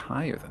bluff is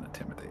higher than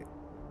intimidate.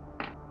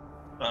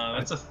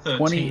 That's a 13.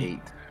 28.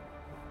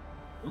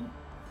 Ooh.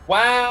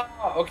 Wow.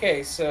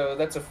 Okay, so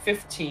that's a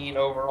 15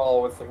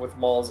 overall with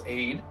Maul's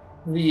aid.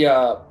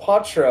 The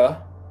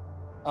Patra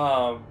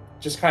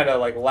just kind of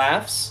like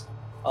laughs,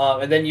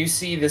 and then you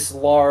see this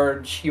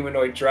large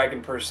humanoid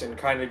dragon person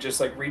kind of just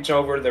like reach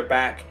over their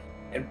back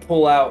and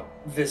pull out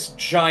this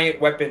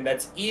giant weapon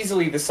that's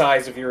easily the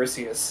size of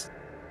Eurystheus.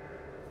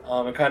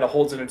 And kind of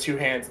holds it in 2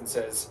 hands and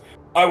says,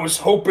 "I was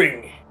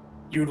hoping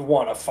you'd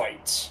want to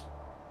fight."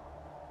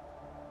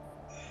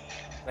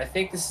 And I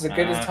think this is as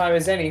good a time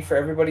as any for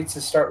everybody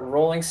to start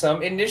rolling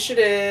some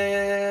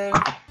initiative.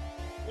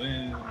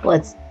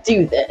 Let's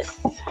do this.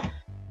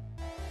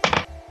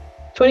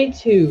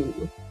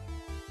 22.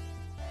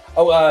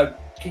 Oh,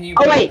 can you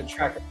Oh, put wait. the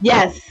tracker?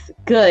 Yes,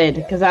 good,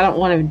 because I don't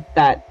want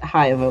that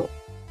high of a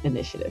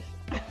initiative.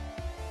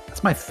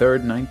 That's my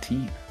third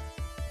 19.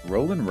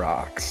 Rolling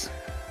rocks.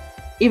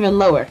 Even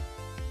lower.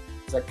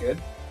 Is that good?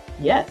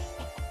 Yes.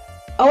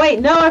 Oh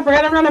wait, no, I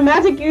forgot I'm not a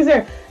magic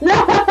user. No.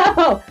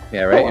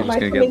 Yeah, right. Oh, You're am I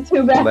just coming too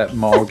gonna back? let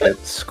Maul get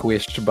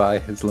squished by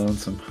his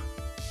lonesome.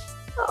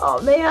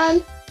 Oh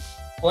man.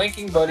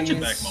 Flanking Get buddies.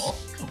 back, Maul.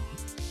 Come on.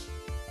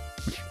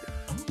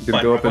 You're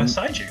gonna go up and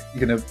beside you.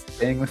 you're gonna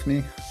bang with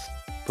me.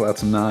 Pull out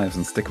some knives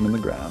and stick them in the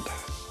ground.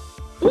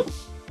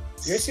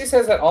 Eurystheus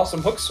has that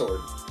awesome hook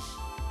sword.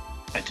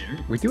 I do.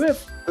 We do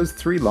have those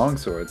 3 long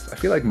swords. I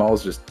feel like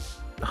Maul's just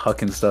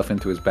hucking stuff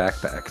into his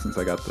backpack since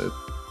I got the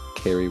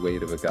carry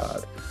weight of a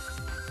god.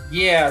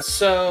 Yeah,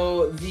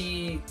 so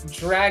the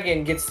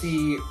dragon gets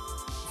the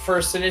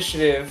first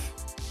initiative.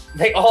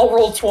 They all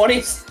roll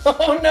 20s.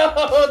 Oh no,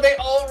 they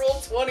all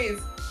roll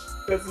 20s.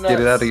 That's nuts. Get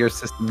it out of your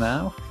system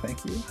now.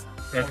 Thank you.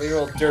 They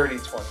roll dirty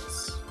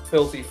 20s.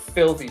 Filthy,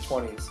 filthy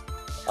 20s.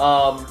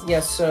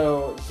 Yeah,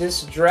 so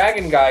this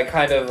dragon guy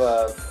kind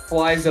of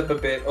flies up a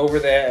bit over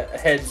the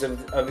heads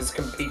of his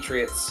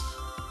compatriots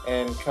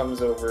and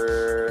comes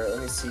over.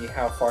 Let me see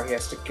how far he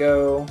has to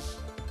go.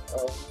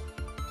 Oh,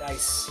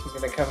 nice. He's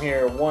gonna come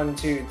here. 1,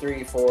 2,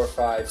 3, 4,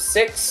 5,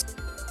 6.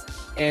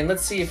 And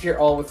let's see if you're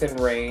all within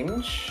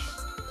range.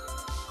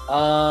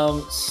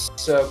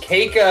 So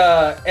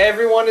Keika,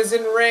 everyone is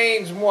in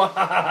range.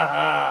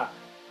 Mwahaha.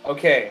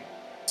 Okay,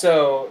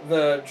 so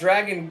the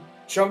dragon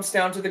jumps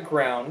down to the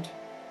ground,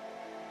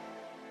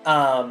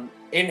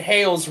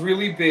 inhales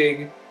really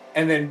big,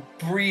 and then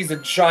breathes a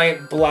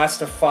giant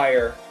blast of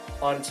fire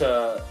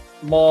onto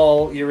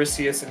Maul,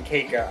 Eurystheus, and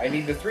Keika. I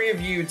need the 3 of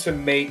you to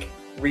make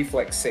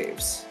reflex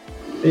saves.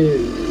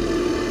 13.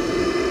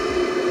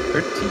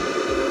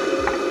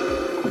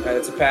 Alright,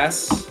 that's a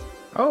pass.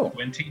 Oh,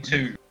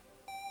 22.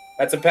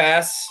 That's a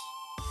pass.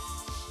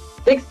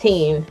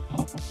 16.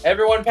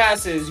 Everyone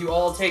passes. You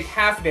all take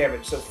half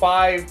damage, so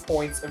 5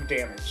 points of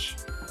damage.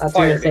 I was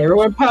Fire gonna say damage.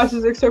 everyone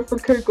passes except for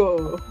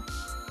Keiko.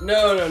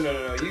 No.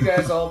 You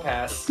guys all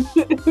pass.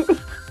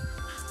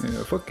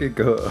 yeah, fuck it,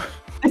 go.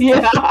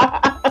 Yeah.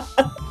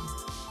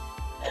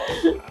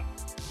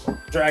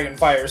 Dragon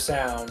fire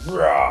sound.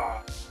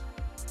 Rah.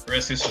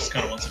 Eurystheus just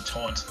kind of wants to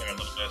taunt there a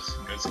little bit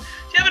and goes, "Do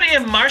you have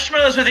any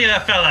marshmallows with you, there,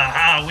 fella?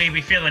 Ah, we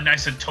be feeling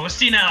nice and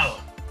toasty now."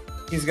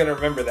 He's gonna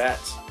remember that.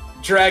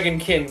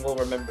 Dragonkin will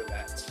remember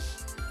that.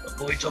 Oh,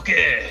 boy, it's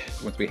okay.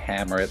 Once we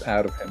hammer it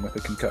out of him with a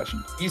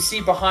concussion. You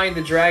see behind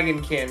the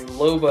Dragonkin,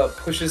 Loba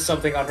pushes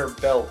something on her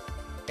belt.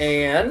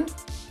 And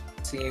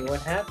see what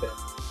happens.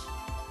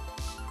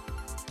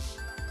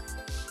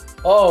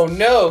 Oh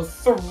no,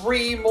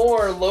 3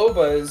 more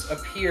Lobas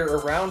appear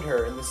around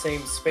her in the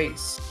same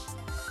space.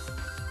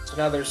 So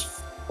now there's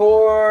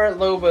 4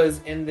 Lobas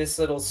in this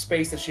little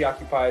space that she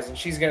occupies, and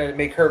she's gonna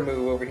make her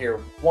move over here.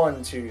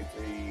 1, 2,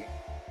 3,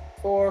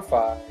 4,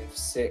 5,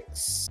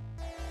 6.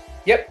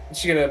 Yep,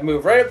 she's gonna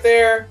move right up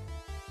there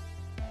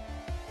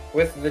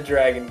with the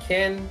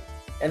Dragonkin.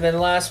 And then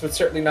last but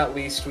certainly not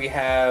least, we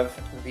have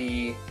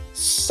the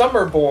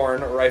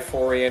Summerborn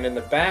Riforian in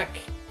the back.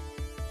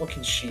 What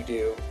can she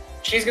do?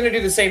 She's going to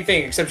do the same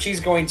thing, except she's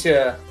going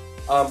to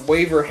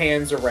wave her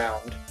hands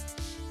around.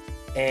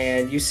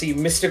 And you see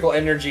mystical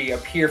energy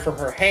appear from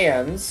her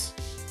hands.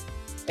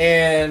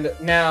 And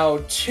now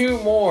 2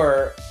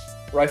 more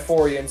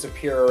Riforians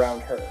appear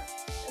around her.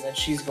 And then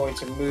she's going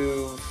to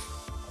move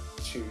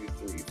 2,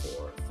 3,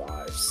 4,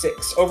 5,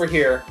 6 over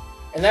here.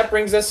 And that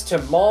brings us to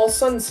Maul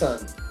Sun.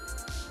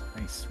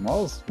 Nice.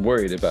 Maul's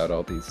worried about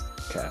all these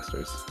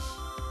casters.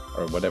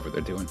 Or whatever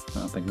they're doing. I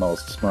don't think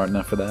Maul's smart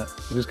enough for that.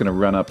 He's just gonna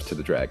run up to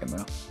the dragon,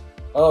 though.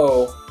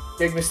 Oh,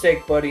 big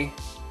mistake, buddy.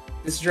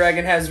 This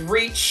dragon has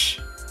reach,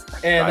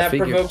 and I that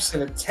figured. provokes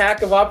an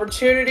attack of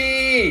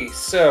opportunity.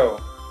 So,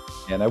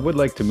 And I would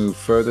like to move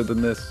further than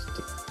this,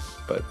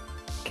 but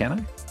can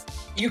I?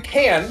 you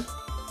can.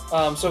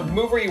 So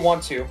move where you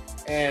want to,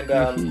 and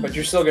but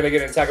you're still going to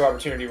get an attack of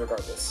opportunity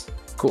regardless.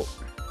 Cool.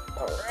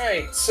 All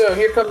right, so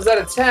here comes that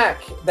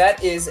attack.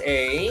 That is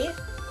a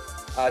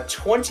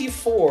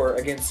 24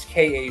 against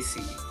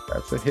KAC.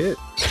 That's a hit.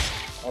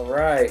 All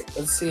right,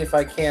 let's see if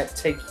I can't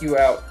take you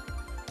out.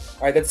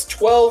 All right, that's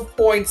 12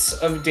 points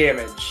of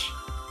damage.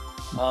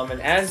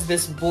 And as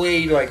this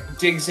blade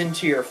digs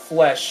into your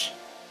flesh,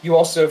 you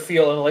also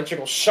feel an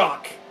electrical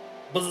shock.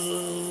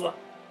 Bzzz.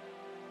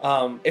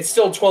 It's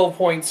still 12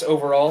 points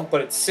overall,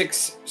 but it's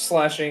 6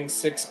 slashing,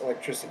 6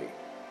 electricity.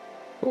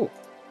 Cool.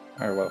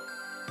 Alright, well,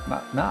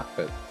 not,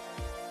 but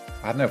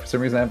I don't know, for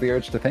some reason I have the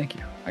urge to thank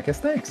you. I guess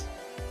thanks.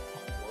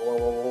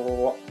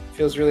 Whoa.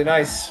 Feels really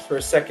nice for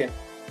a second.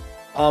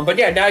 But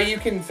yeah, now you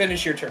can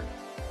finish your turn.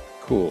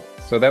 Cool.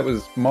 So that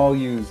was Maul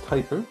used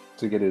Hyper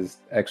to get his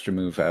extra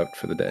move out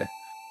for the day.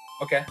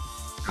 Okay.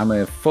 I'm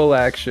a full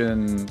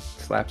action,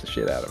 slap the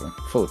shit out of him.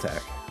 Full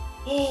attack.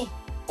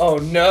 Oh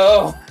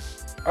no!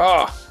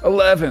 Ah,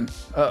 11.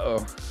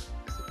 Uh-oh.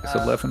 Is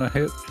 11 a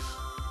hit?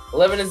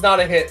 11 is not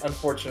a hit,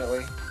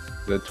 unfortunately.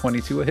 The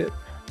 22 a hit?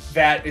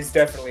 That is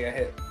definitely a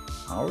hit.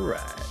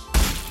 Alright.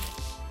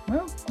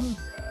 Well,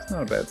 it's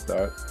not a bad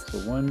start. So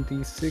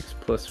 1d6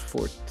 plus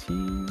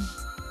 14.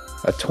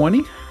 A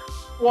 20?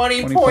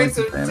 20 points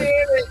of damage.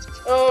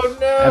 Oh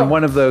no! And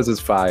one of those is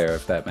fire,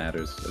 if that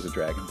matters, as a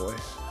dragon boy.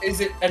 Is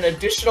it an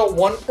additional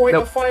 1 point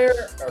Nope. of fire?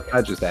 Okay.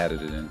 I just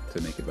added it in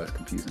to make it less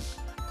confusing.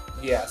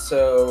 Yeah,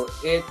 so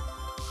a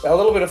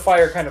little bit of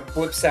fire kind of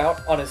blips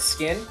out on his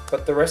skin,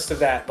 but the rest of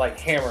that like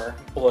hammer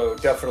blow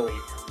definitely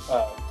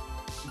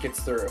gets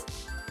through.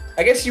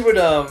 I guess you would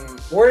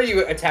where are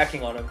you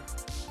attacking on him?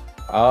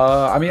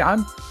 I mean,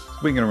 I'm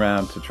swinging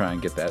around to try and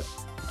get that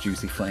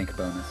juicy flank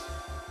bonus.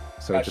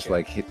 So Gotcha. just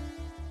like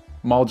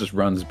Maul just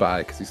runs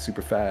by because he's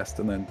super fast,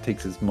 and then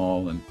takes his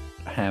maul and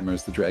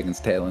hammers the dragon's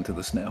tail into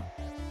the snow.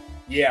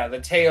 Yeah, the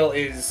tail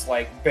is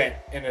like bent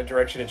in a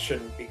direction it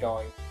shouldn't be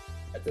going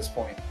at this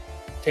point.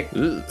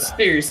 Ugh.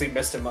 Seriously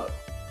messed him up.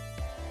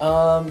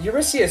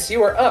 Eurystheus,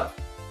 you are up.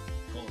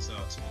 Pulls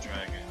out to the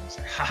dragon. He's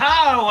like,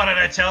 "Ha-ha! What did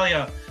I tell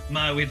you?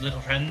 My wee little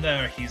friend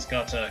there, he's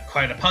got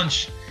quite a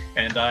punch,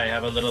 and I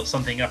have a little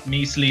something up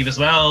me sleeve as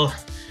well."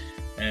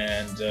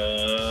 And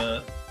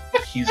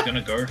he's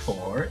gonna go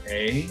for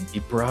a. He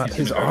brought he's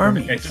his gonna go for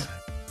army. the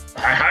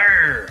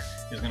Ha-ha!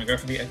 He's gonna go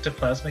for the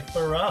ectoplasmic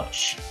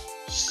barrage.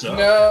 So.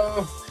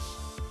 No,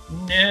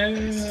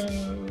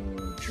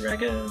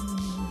 dragon.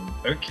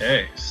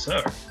 Okay,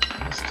 so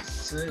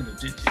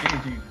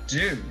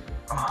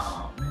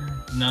oh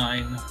man,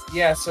 9.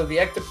 Yeah, so the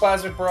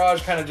ectoplasmic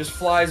barrage kind of just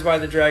flies by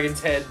the dragon's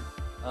head.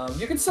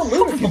 You can still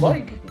move if you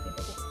like.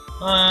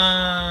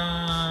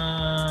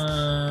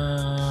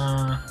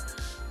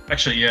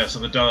 Actually, yeah. So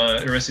the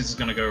Eurystheus is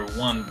gonna go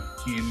 1.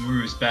 He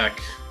moves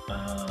back.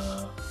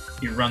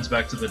 He runs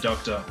back to the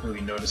doctor, who he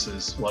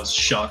notices was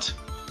shot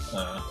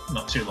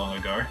not too long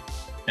ago,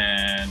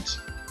 and.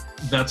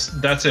 That's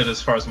it as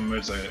far as my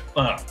moves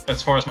are.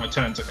 As far as my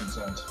turns are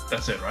concerned.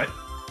 That's it, right?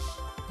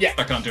 Yeah.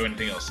 I can't do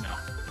anything else now.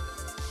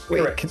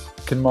 Wait, Correct.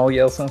 can Maul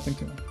yell something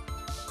to him?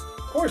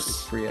 Of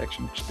course. Free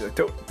action. Just be like,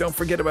 don't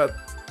forget about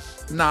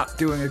not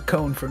doing a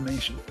cone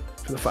formation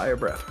for the fire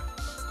breath.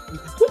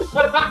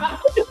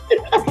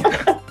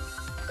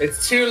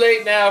 It's too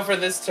late now for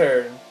this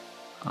turn.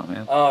 Oh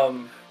man.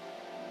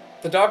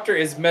 The doctor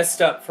is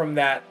messed up from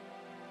that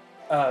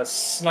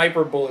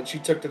sniper bullet she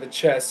took to the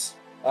chest.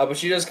 But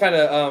she does kind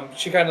of,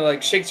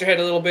 like shakes her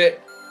head a little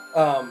bit,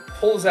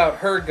 pulls out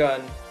her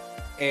gun,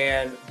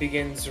 and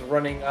begins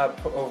running up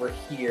over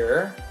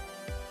here.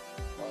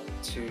 1,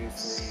 2,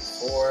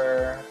 3,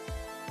 4.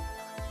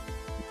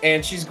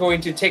 And she's going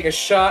to take a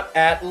shot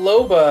at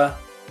Loba,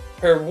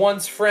 her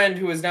once friend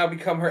who has now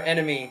become her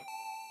enemy.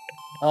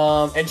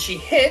 And she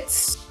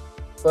hits,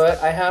 but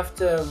I have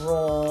to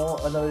roll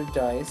another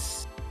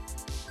dice.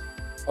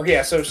 Okay,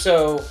 yeah,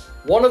 so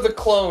one of the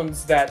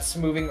clones that's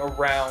moving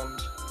around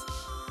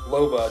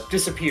Loba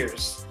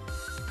disappears.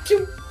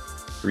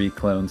 3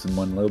 clones and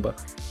 1 Loba.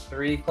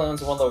 3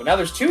 clones and 1 Loba. Now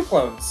there's 2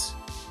 clones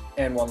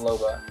and 1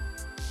 Loba.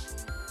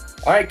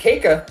 All right,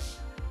 Keika,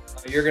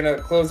 you're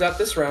gonna close out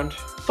this round.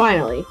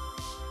 Finally.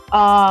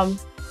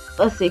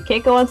 Let's see.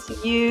 Keiko wants to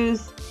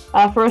use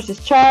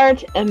Ferocious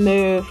Charge and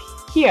move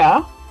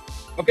here,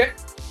 Okay.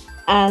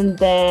 and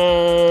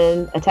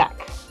then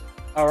attack.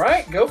 All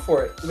right, go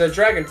for it. The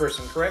dragon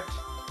person, correct?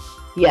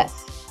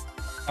 Yes.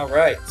 All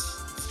right,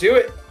 let's do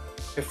it.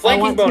 Your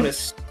flanking want to-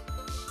 bonus.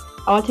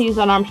 I want to use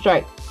Unarmed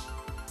Strike.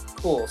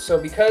 Cool. So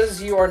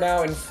because you are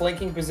now in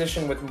flanking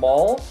position with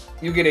Maul,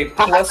 you get a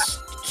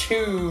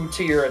 +2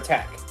 to your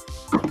attack.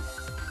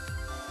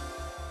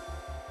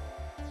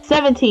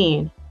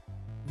 17.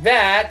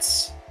 That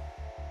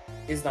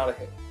is not a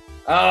hit.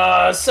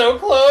 So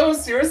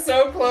close. You were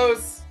so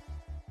close.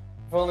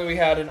 If only we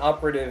had an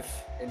operative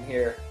in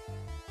here.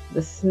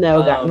 The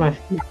snow got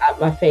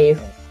my face.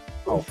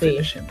 I'll see.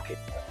 finish him.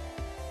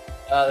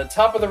 The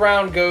top of the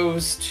round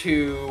goes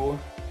to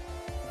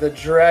the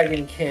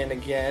Dragonkin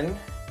again.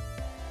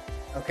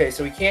 Okay,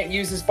 so he can't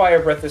use his fire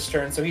breath this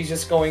turn, so he's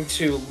just going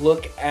to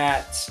look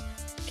at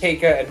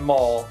Keika and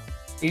Maul.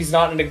 He's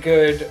not in a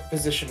good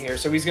position here,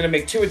 so he's going to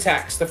make 2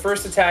 attacks. The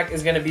first attack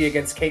is going to be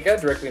against Keika,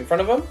 directly in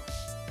front of him.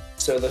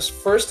 So this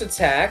first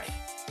attack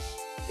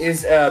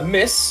is a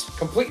miss,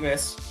 complete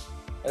miss,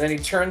 and then he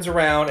turns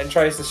around and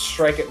tries to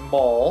strike at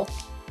Maul.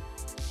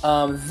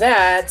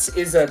 That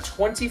is a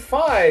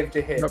 25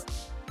 to hit. Nope.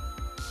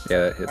 Yeah,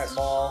 that hits. Alright,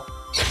 Maul.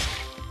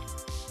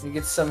 He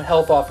gets some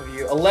health off of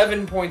you.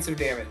 11 points of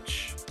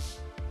damage.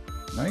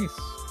 Nice.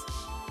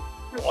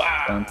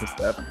 Wow. Down to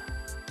 7.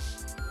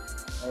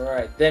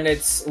 Alright, then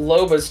it's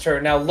Loba's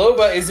turn. Now,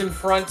 Loba is in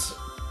front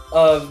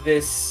of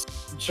this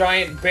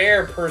giant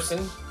bear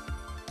person,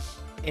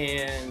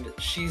 and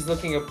she's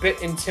looking a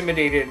bit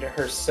intimidated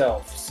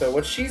herself. So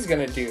what she's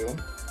going to do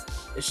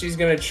is she's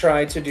going to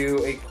try to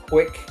do a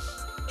quick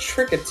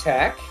trick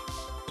attack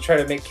to try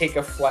to make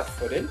Keika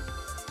flat-footed.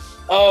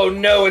 Oh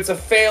no, it's a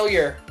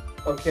failure.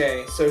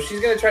 Okay, so she's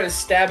going to try to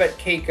stab at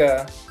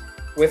Keika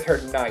with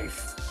her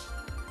knife.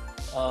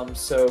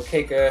 So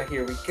Keika,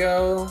 here we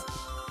go.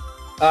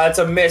 It's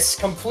a miss,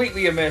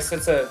 completely a miss.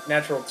 It's a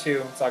natural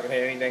 2. It's not going to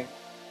hit anything.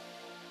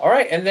 All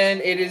right, and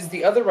then it is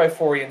the other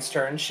Riforian's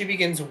turn. She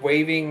begins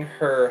waving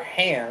her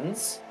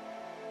hands,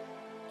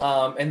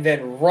 and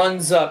then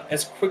runs up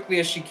as quickly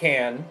as she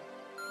can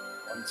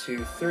 1,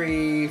 2,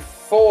 3,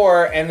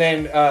 4, and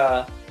then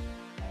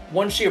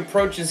once she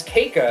approaches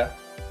Keika,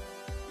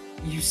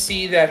 you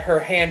see that her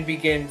hand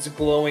begins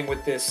glowing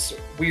with this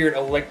weird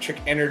electric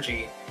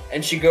energy,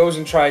 and she goes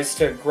and tries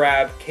to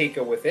grab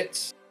Keika with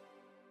it.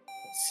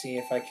 Let's see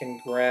if I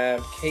can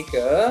grab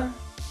Keika.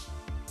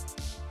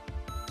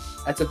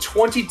 That's a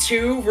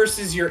 22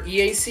 versus your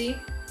EAC.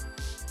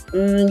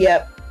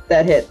 Yep,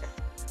 that hits.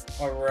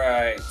 All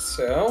right,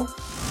 so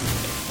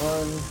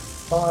 1,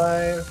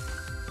 5,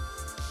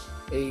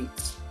 8,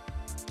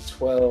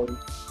 12.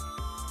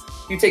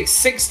 You take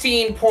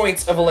 16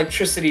 points of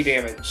electricity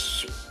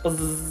damage.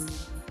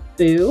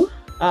 Boo.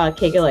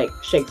 Keika like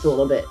shakes a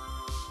little bit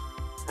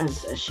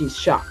as she's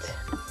shocked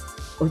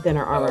within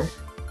her armor.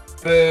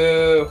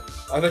 Boo.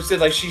 I thought you said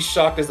like she's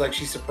shocked as like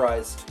she's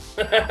surprised.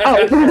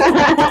 Oh.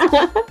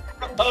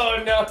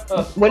 Oh no.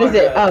 What is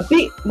it?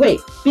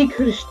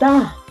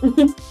 Bikurishita.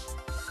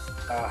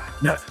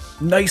 No,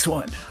 nice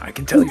one. I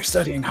can tell you're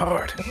studying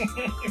hard.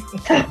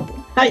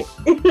 Hi.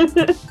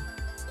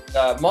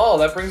 Maul,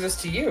 that brings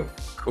us to you.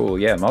 Cool.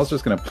 Yeah, Maul's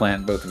just gonna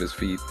plant both of his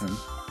feet and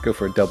go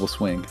for a double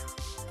swing.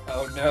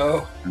 Oh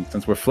no. And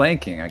since we're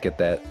flanking, I get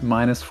that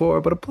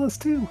 -4, but a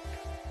 +2.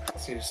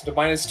 So just a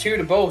 -2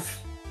 to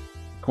both.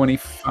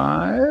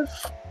 25.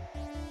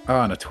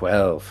 Oh, and a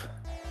 12.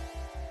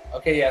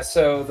 Okay, yeah,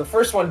 so the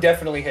first one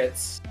definitely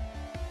hits.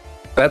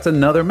 That's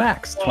another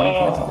max. 20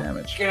 points of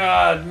damage.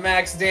 God,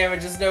 max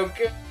damage is no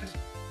good.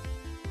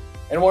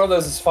 And one of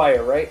those is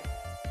fire, right?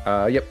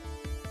 Yep.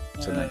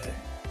 So 19.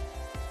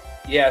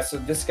 Yeah, so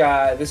this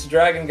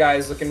dragon guy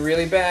is looking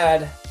really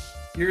bad.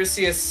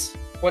 Eurystheus,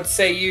 what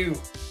say you?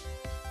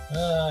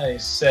 I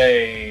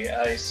see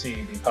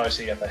the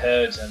party up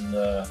ahead, and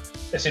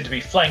they seem to be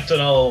flanked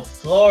on all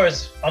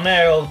floors,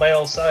 by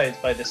all sides,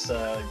 by this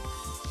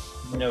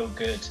no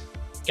good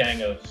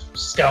gang of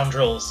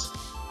scoundrels.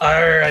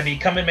 Arr, I be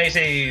coming,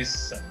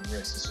 mateys! And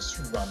Eurystheus just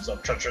runs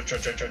up, trudge,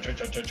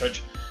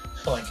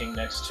 flanking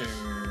next to...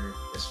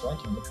 Is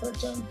flanking the correct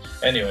term?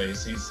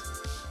 Anyways, he's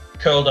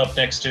curled up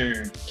next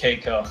to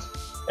Keika,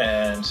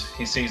 and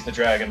he sees the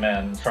Dragon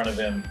Man in front of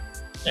him,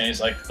 and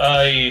he's like,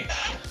 my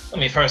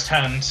first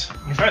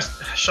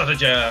shot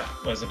at you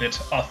was a bit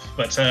off,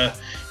 but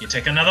you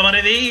take another one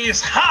of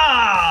these,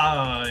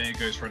 ha! And he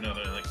goes for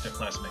another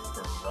ectoplasmic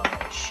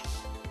barrage.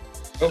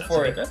 Go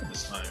for it. Better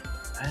this time.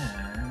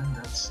 And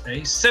that's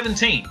a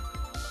 17.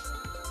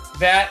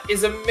 That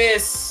is a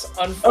miss,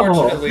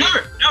 unfortunately.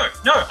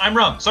 No, I'm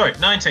wrong. Sorry,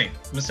 19.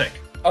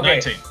 Mistake. Okay.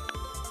 19.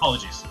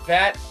 Apologies.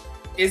 That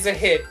is a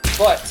hit,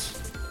 but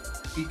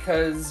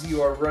because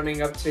you are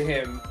running up to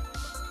him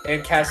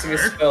and casting a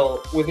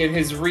spell within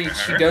his reach,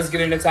 he does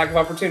get an attack of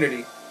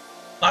opportunity.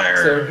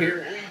 So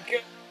here we go.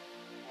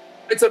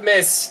 It's a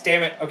miss.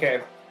 Damn it. Okay.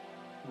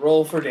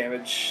 Roll for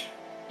damage.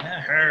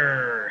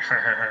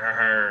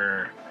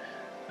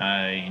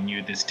 I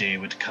knew this day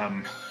would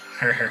come.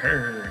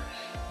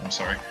 I'm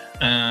sorry.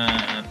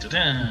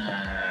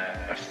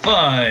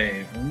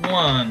 5,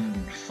 1,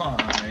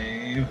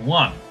 5,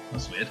 1.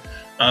 That's weird.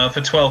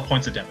 For 12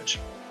 points of damage.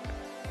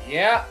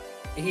 Yeah,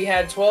 he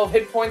had 12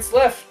 hit points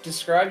left.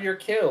 Describe your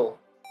kill.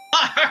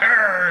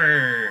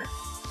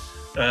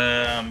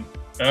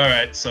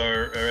 Alright, so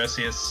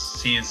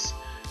Eurystheus,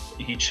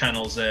 he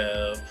channels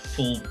a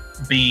full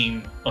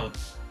beam of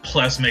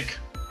ectoplasmic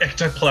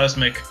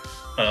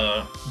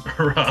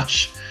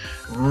barrage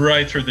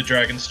right through the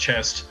dragon's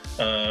chest.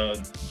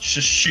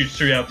 Just shoots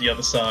throughout the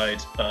other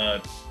side.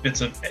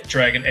 Bits of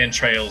dragon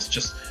entrails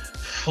just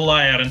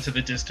fly out into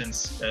the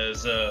distance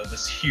as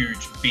this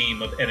huge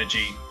beam of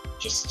energy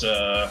just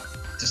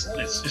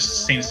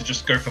seems to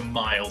just go for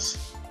miles.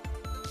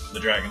 The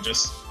dragon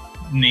just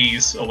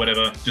knees or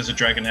whatever. Does a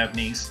dragon have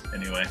knees?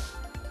 Anyway.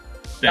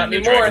 Not the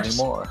anymore. dragon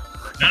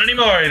not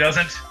anymore, he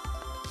doesn't.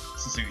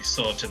 This is he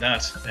saw to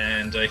that.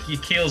 And he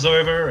keels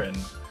over, and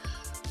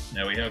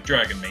now we have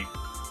dragon meat.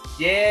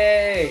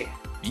 Yay!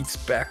 Meat's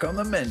back on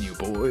the menu,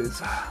 boys.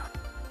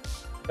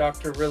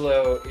 Dr.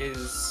 Rillo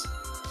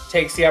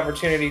takes the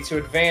opportunity to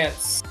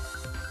advance.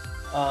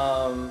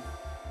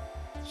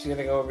 She's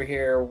gonna go over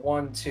here.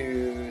 1,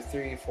 2,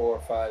 3, 4,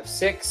 5,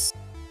 6.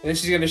 And then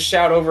she's gonna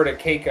shout over to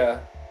Keika.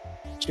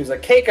 She was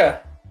like, Keika,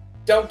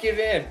 don't give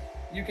in.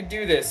 You can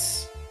do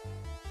this.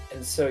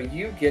 And so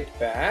you get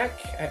back.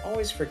 I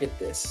always forget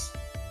this.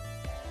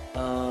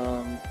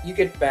 You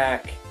get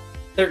back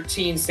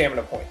 13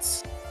 stamina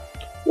points.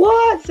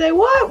 What? Say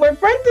what? We're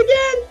friends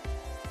again?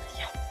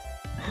 Yes.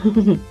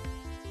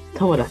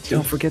 Tomodachi.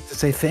 Don't forget to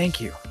say thank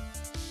you.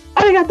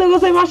 Arigatou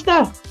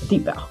gozaimashita.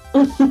 Deep bow.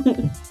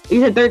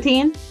 You said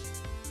 13?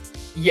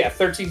 Yeah,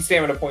 13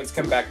 stamina points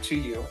come back to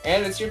you.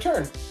 And it's your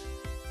turn.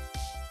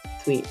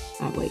 Sweet.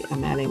 Wait,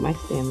 I'm adding my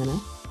stamina.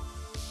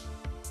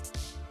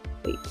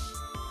 Wait.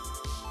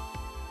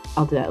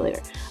 I'll do that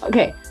later.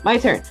 Okay, my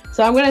turn.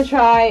 So I'm gonna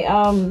try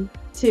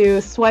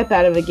to swipe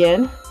at him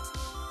again.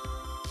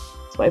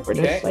 Swipe or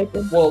just swipe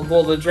him?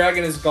 Well, the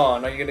dragon is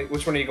gone.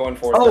 Which one are you going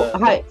for? Oh,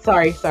 hi.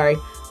 Sorry.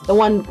 The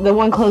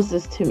one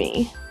closest to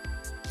me.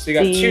 So you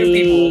got two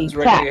people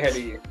directly ahead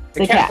of you.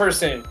 The cat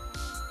person.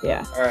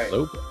 Yeah. All right.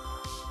 Hello.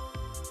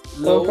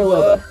 Go for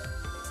Loba.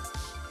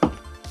 Loba.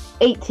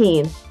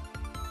 18.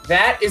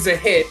 That is a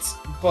hit,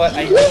 but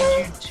I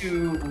need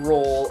you to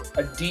roll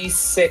a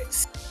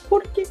d6.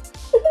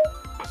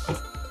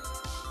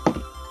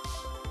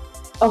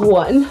 A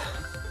 1.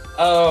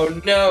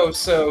 Oh no,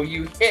 so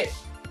you hit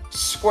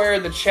square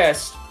in the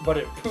chest, but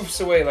it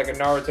poofs away like a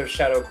Naruto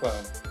shadow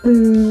clone.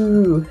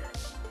 Ooh.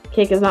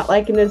 Cake is not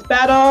liking this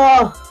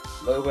battle.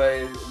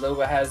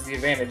 Loba has the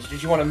advantage.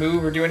 Did you want to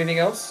move or do anything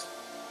else?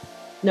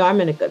 No, I'm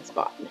in a good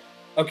spot.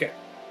 Okay.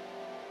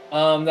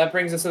 That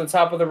brings us to the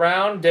top of the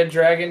round. Dead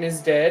Dragon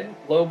is dead.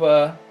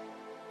 Loba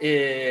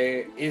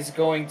is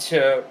going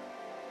to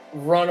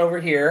run over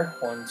here.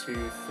 1,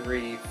 2,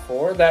 3,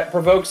 4. That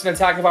provokes an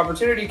attack of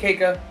opportunity,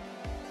 Keika.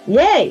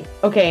 Yay!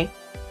 Okay.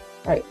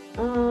 Alright.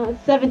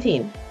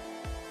 17.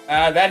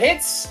 That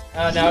hits.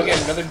 Now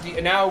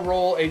again, now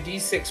roll a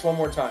d6 one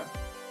more time.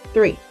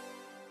 3.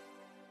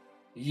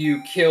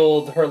 You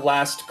killed her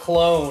last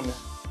clone.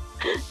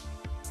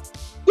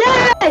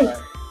 Yay! Alright.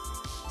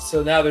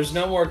 So now there's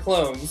no more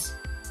clones.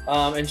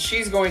 And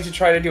she's going to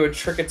try to do a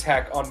trick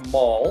attack on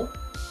Maul.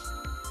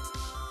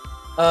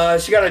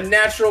 She got a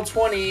natural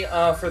 20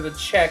 for the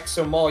check,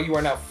 so Maul, you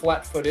are now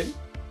flat-footed.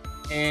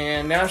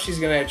 And now she's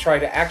going to try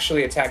to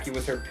actually attack you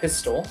with her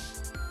pistol.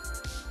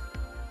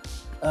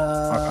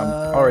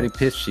 I'm already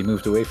pissed she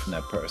moved away from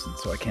that person,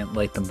 so I can't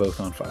light them both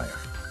on fire.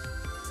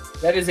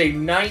 That is a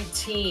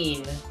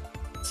 19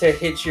 to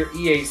hit your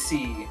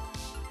EAC.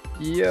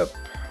 Yep.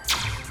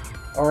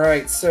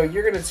 Alright, so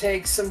you're going to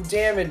take some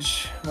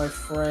damage, my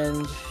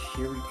friend.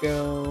 Here we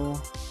go.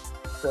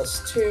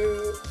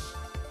 +2.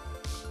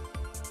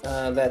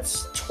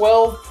 That's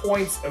 12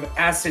 points of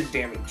acid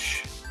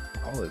damage.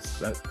 All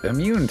is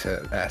immune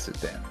to acid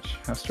damage.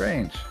 How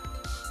strange.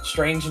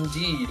 Strange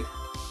indeed.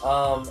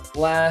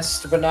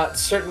 Last but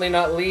certainly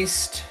not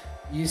least,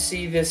 you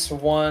see this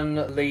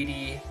one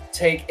lady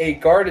take a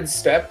guarded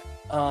step,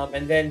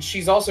 and then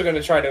she's also going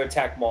to try to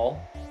attack Maul.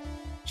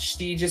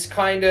 She just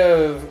kind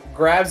of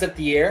grabs at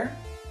the air,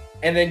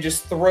 and then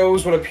just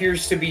throws what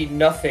appears to be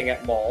nothing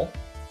at Maul.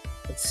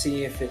 Let's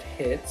see if it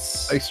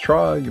hits. Nice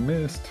try, you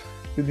missed.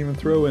 Didn't even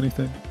throw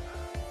anything.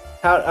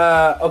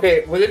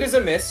 Okay, well, it is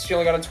a miss. She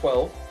only got a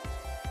 12.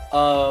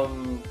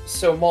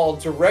 So Maul,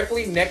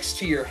 directly next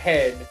to your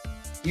head,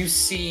 you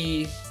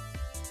see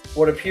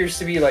what appears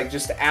to be like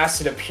just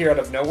acid appear out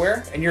of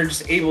nowhere, and you're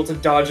just able to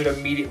dodge it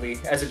immediately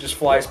as it just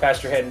flies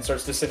past your head and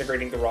starts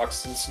disintegrating the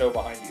rocks and snow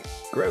behind you.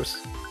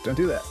 Gross. Don't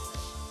do that.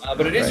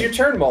 But it is your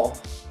turn, Maul.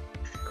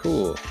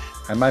 Cool.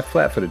 And my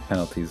flat-footed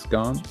penalty's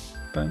gone,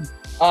 then?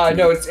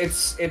 No,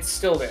 it's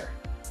still there.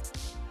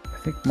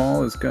 I think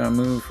Maul is gonna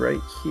move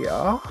right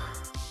here.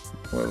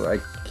 Well,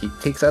 he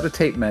takes out a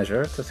tape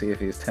measure to see if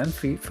he's 10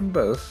 feet from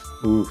both.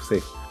 Ooh,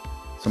 safe.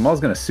 So Maul's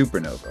gonna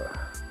supernova.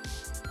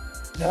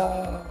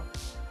 No.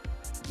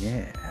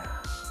 Yeah.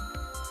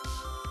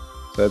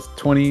 So that's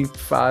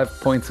 25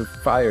 points of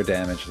fire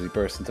damage as he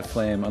bursts into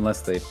flame,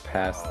 unless they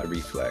pass the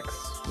reflex,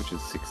 which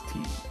is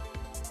 16.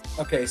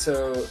 Okay,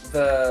 so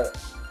the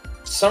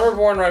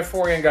Summerborn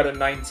Riforian got a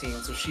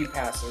 19, so she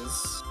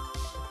passes.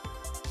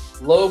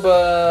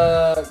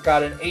 Loba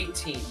got an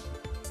 18.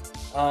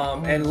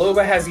 And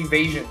Loba has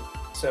evasion,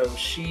 so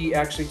she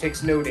actually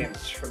takes no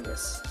damage from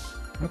this.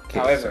 Okay,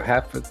 However,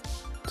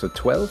 so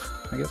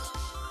 12, I guess?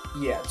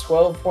 Yeah,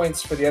 12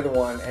 points for the other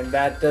one, and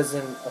that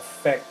doesn't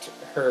affect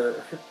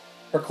her.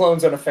 Her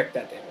clones don't affect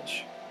that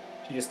damage.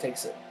 She just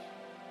takes it.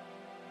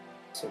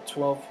 So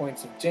 12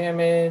 points of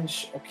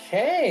damage.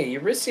 Okay,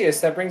 Eurystheus,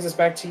 that brings us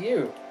back to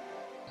you.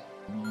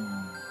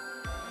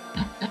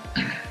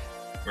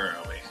 Where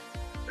are we?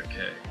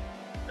 Okay.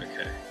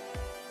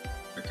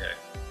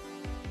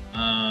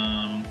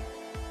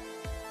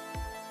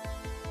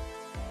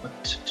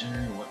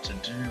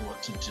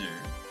 What to do?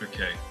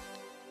 Okay.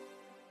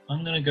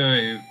 I'm gonna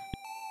go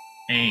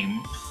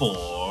aim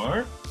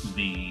for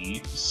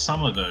the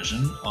summer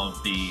version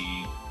of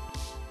the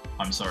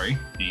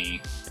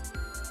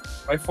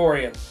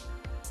Riforian.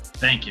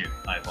 Thank you.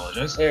 I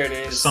apologize. There it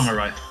is. Summer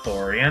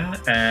Riforian,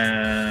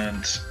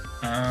 and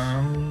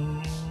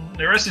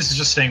the rest is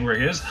just staying where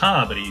he is.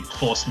 But he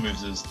force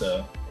moves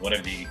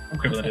whatever the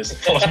equivalent is.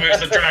 Force moves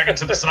the dragon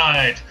to the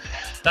side.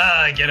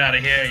 Get out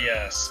of here,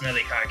 you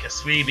smelly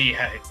carcass. We be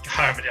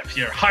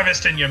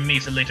harvesting your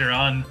meat later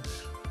on.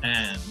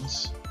 And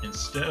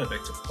instead of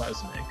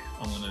Ectoplasmic,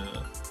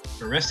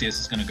 Orestius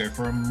is gonna go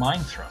for a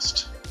Mind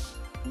Thrust.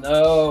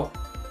 No.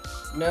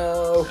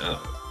 No,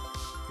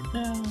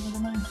 the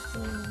Mind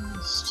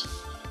Thrust.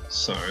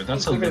 So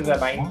that's a level level the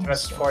Mind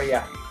Thrust for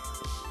ya.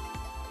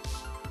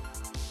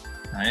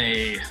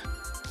 Hey,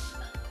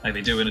 like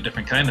they do in a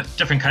different kind of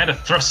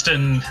thrust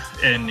in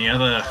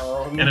another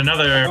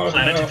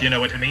planet, if you know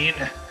what I mean.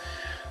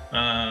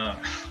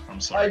 I'm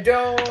sorry. I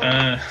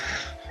don't.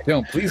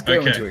 Don't. Please go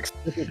into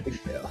explicit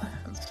detail.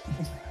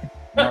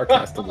 Mark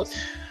has to listen.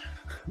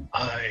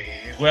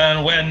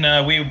 When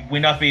we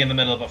not be in the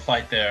middle of a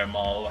fight there,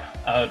 Maul,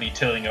 I'll be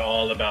telling you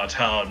all about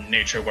how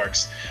nature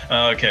works.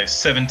 Okay,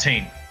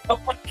 17. Oh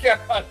my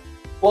god.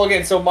 Well,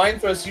 again, so Mind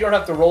Thrust, you don't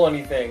have to roll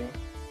anything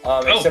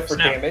except for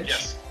snap. damage.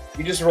 Yes.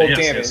 You just rolled Yes,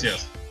 damage.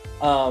 yes.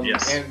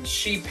 Yes. And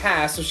she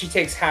passed, so she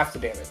takes half the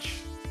damage.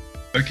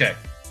 Okay,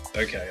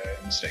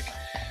 mistake.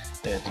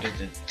 Well,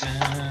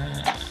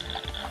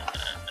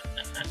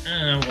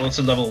 it's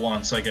a level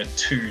 1, so I get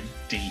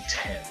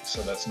 2d10.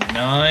 So that's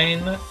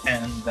 9,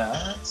 and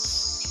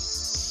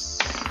that's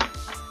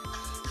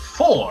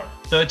 4.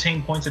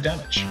 13 points of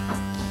damage.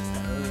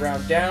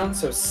 Round down,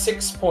 so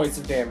 6 points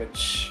of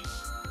damage.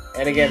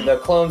 And again, the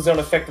clones don't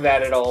affect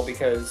that at all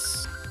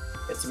because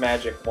it's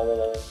magic.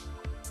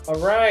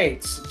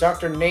 Alright,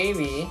 Dr.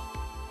 Navy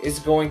is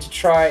going to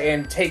try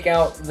and take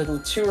out the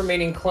 2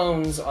 remaining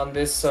clones on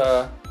this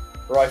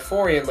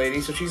Riforian lady,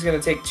 so she's going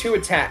to take 2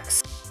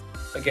 attacks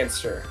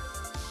against her.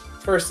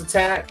 First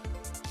attack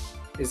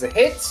is a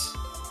hit.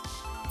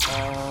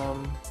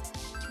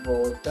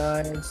 Roll a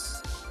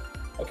dice.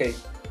 Okay,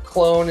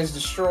 clone is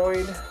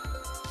destroyed.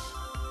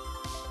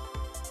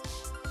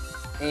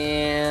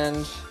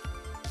 And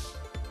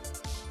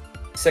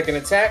second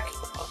attack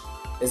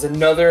is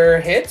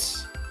another hit.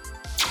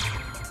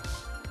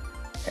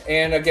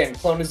 And again,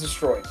 clone is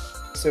destroyed.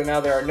 So now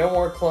there are no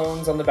more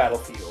clones on the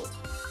battlefield.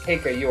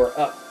 Keika, you are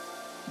up.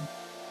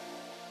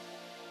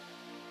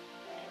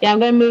 Yeah, I'm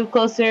gonna move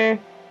closer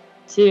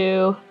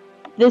to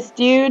this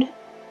dude,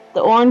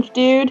 the orange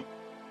dude,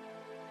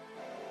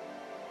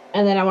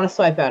 and then I want to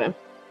swipe at him.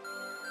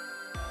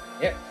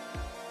 Yep.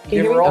 Can you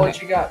Give hear her me? all Okay.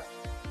 that you got.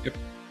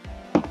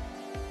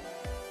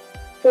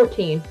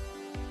 14.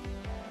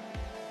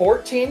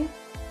 14?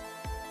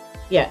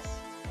 Yes.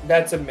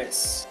 That's a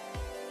miss.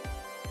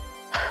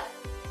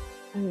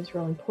 I was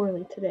rolling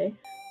poorly today.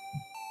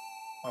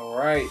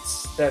 Alright,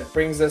 that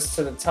brings us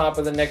to the top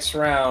of the next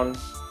round.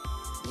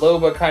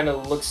 Loba kind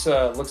of looks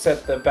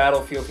at the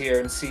battlefield here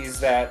and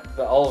sees that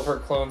all of her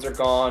clones are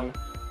gone.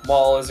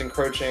 Maul is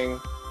encroaching.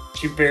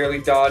 She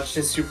barely dodged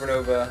his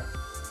supernova.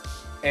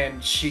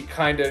 And she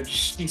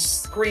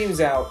screams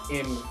out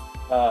in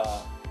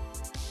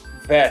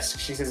Vesk.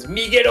 She says,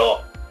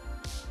 Migero!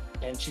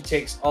 And she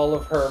takes all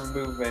of her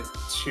movement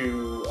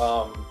to,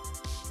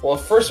 well,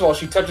 first of all,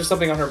 she touches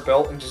something on her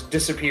belt and just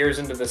disappears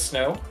into the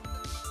snow.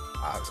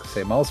 I was gonna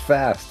say, Maul's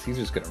fast. He's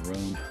just gonna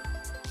run.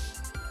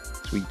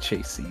 Sweet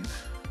chase scene.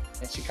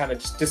 And she kind of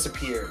just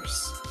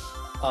disappears.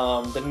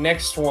 The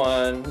next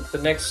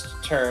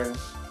turn,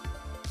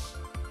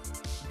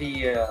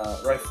 the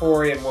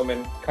Riforian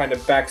woman kind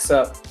of backs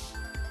up,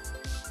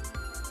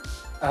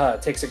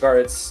 takes a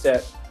guarded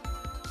step,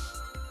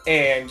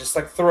 and just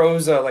like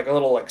throws a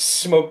little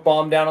smoke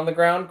bomb down on the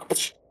ground,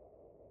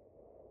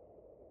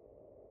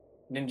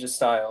 ninja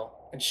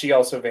style, and she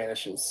also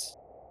vanishes.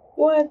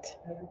 What?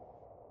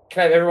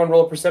 Can I have everyone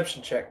roll a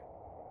perception check?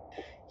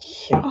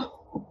 Yeah.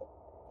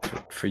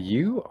 For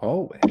you,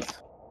 always.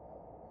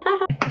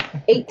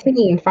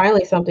 18.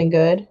 Finally something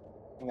good.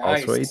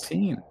 Nice. Also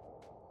 18.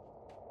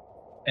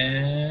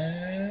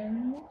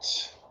 And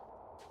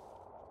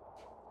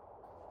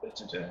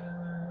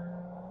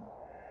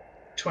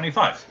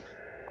 25.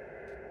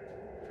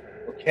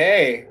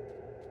 Okay.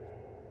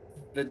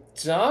 The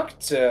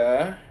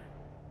doctor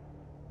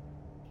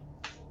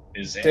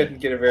Is didn't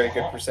get a very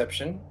good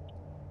perception.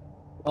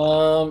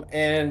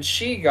 And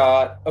she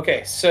got...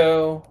 Okay,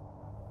 so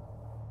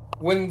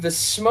when the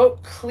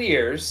smoke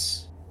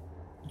clears,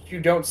 you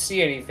don't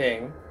see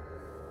anything,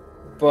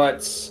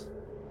 but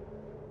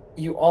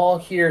you all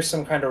hear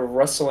some kind of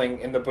rustling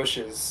in the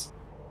bushes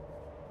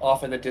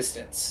off in the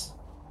distance.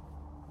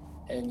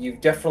 And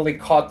you've definitely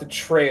caught the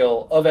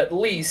trail of at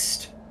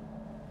least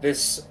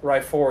this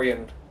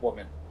Riforian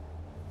woman.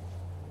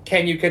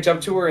 Can you catch up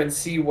to her and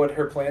see what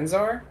her plans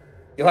are?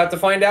 You'll have to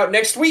find out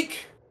next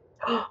week!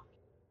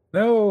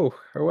 No.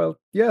 Or well,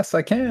 yes,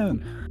 I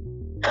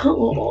can.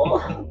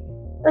 Oh,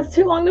 that's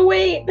too long to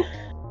wait. Too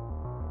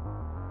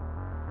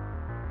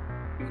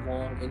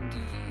long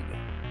indeed.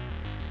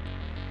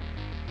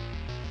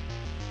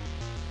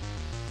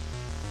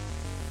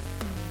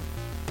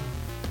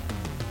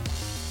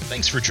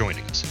 Thanks for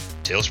joining us.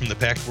 Tales from the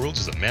Pact Worlds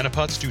is a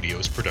Manapod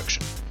Studios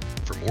production.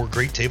 For more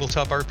great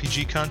tabletop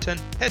RPG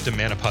content, head to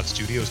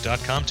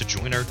manapodstudios.com to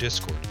join our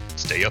Discord.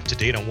 Stay up to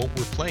date on what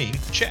we're playing,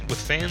 chat with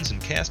fans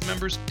and cast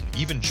members, and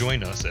even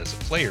join us as a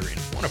player in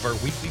one of our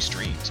weekly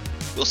streams.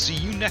 We'll see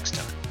you next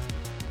time.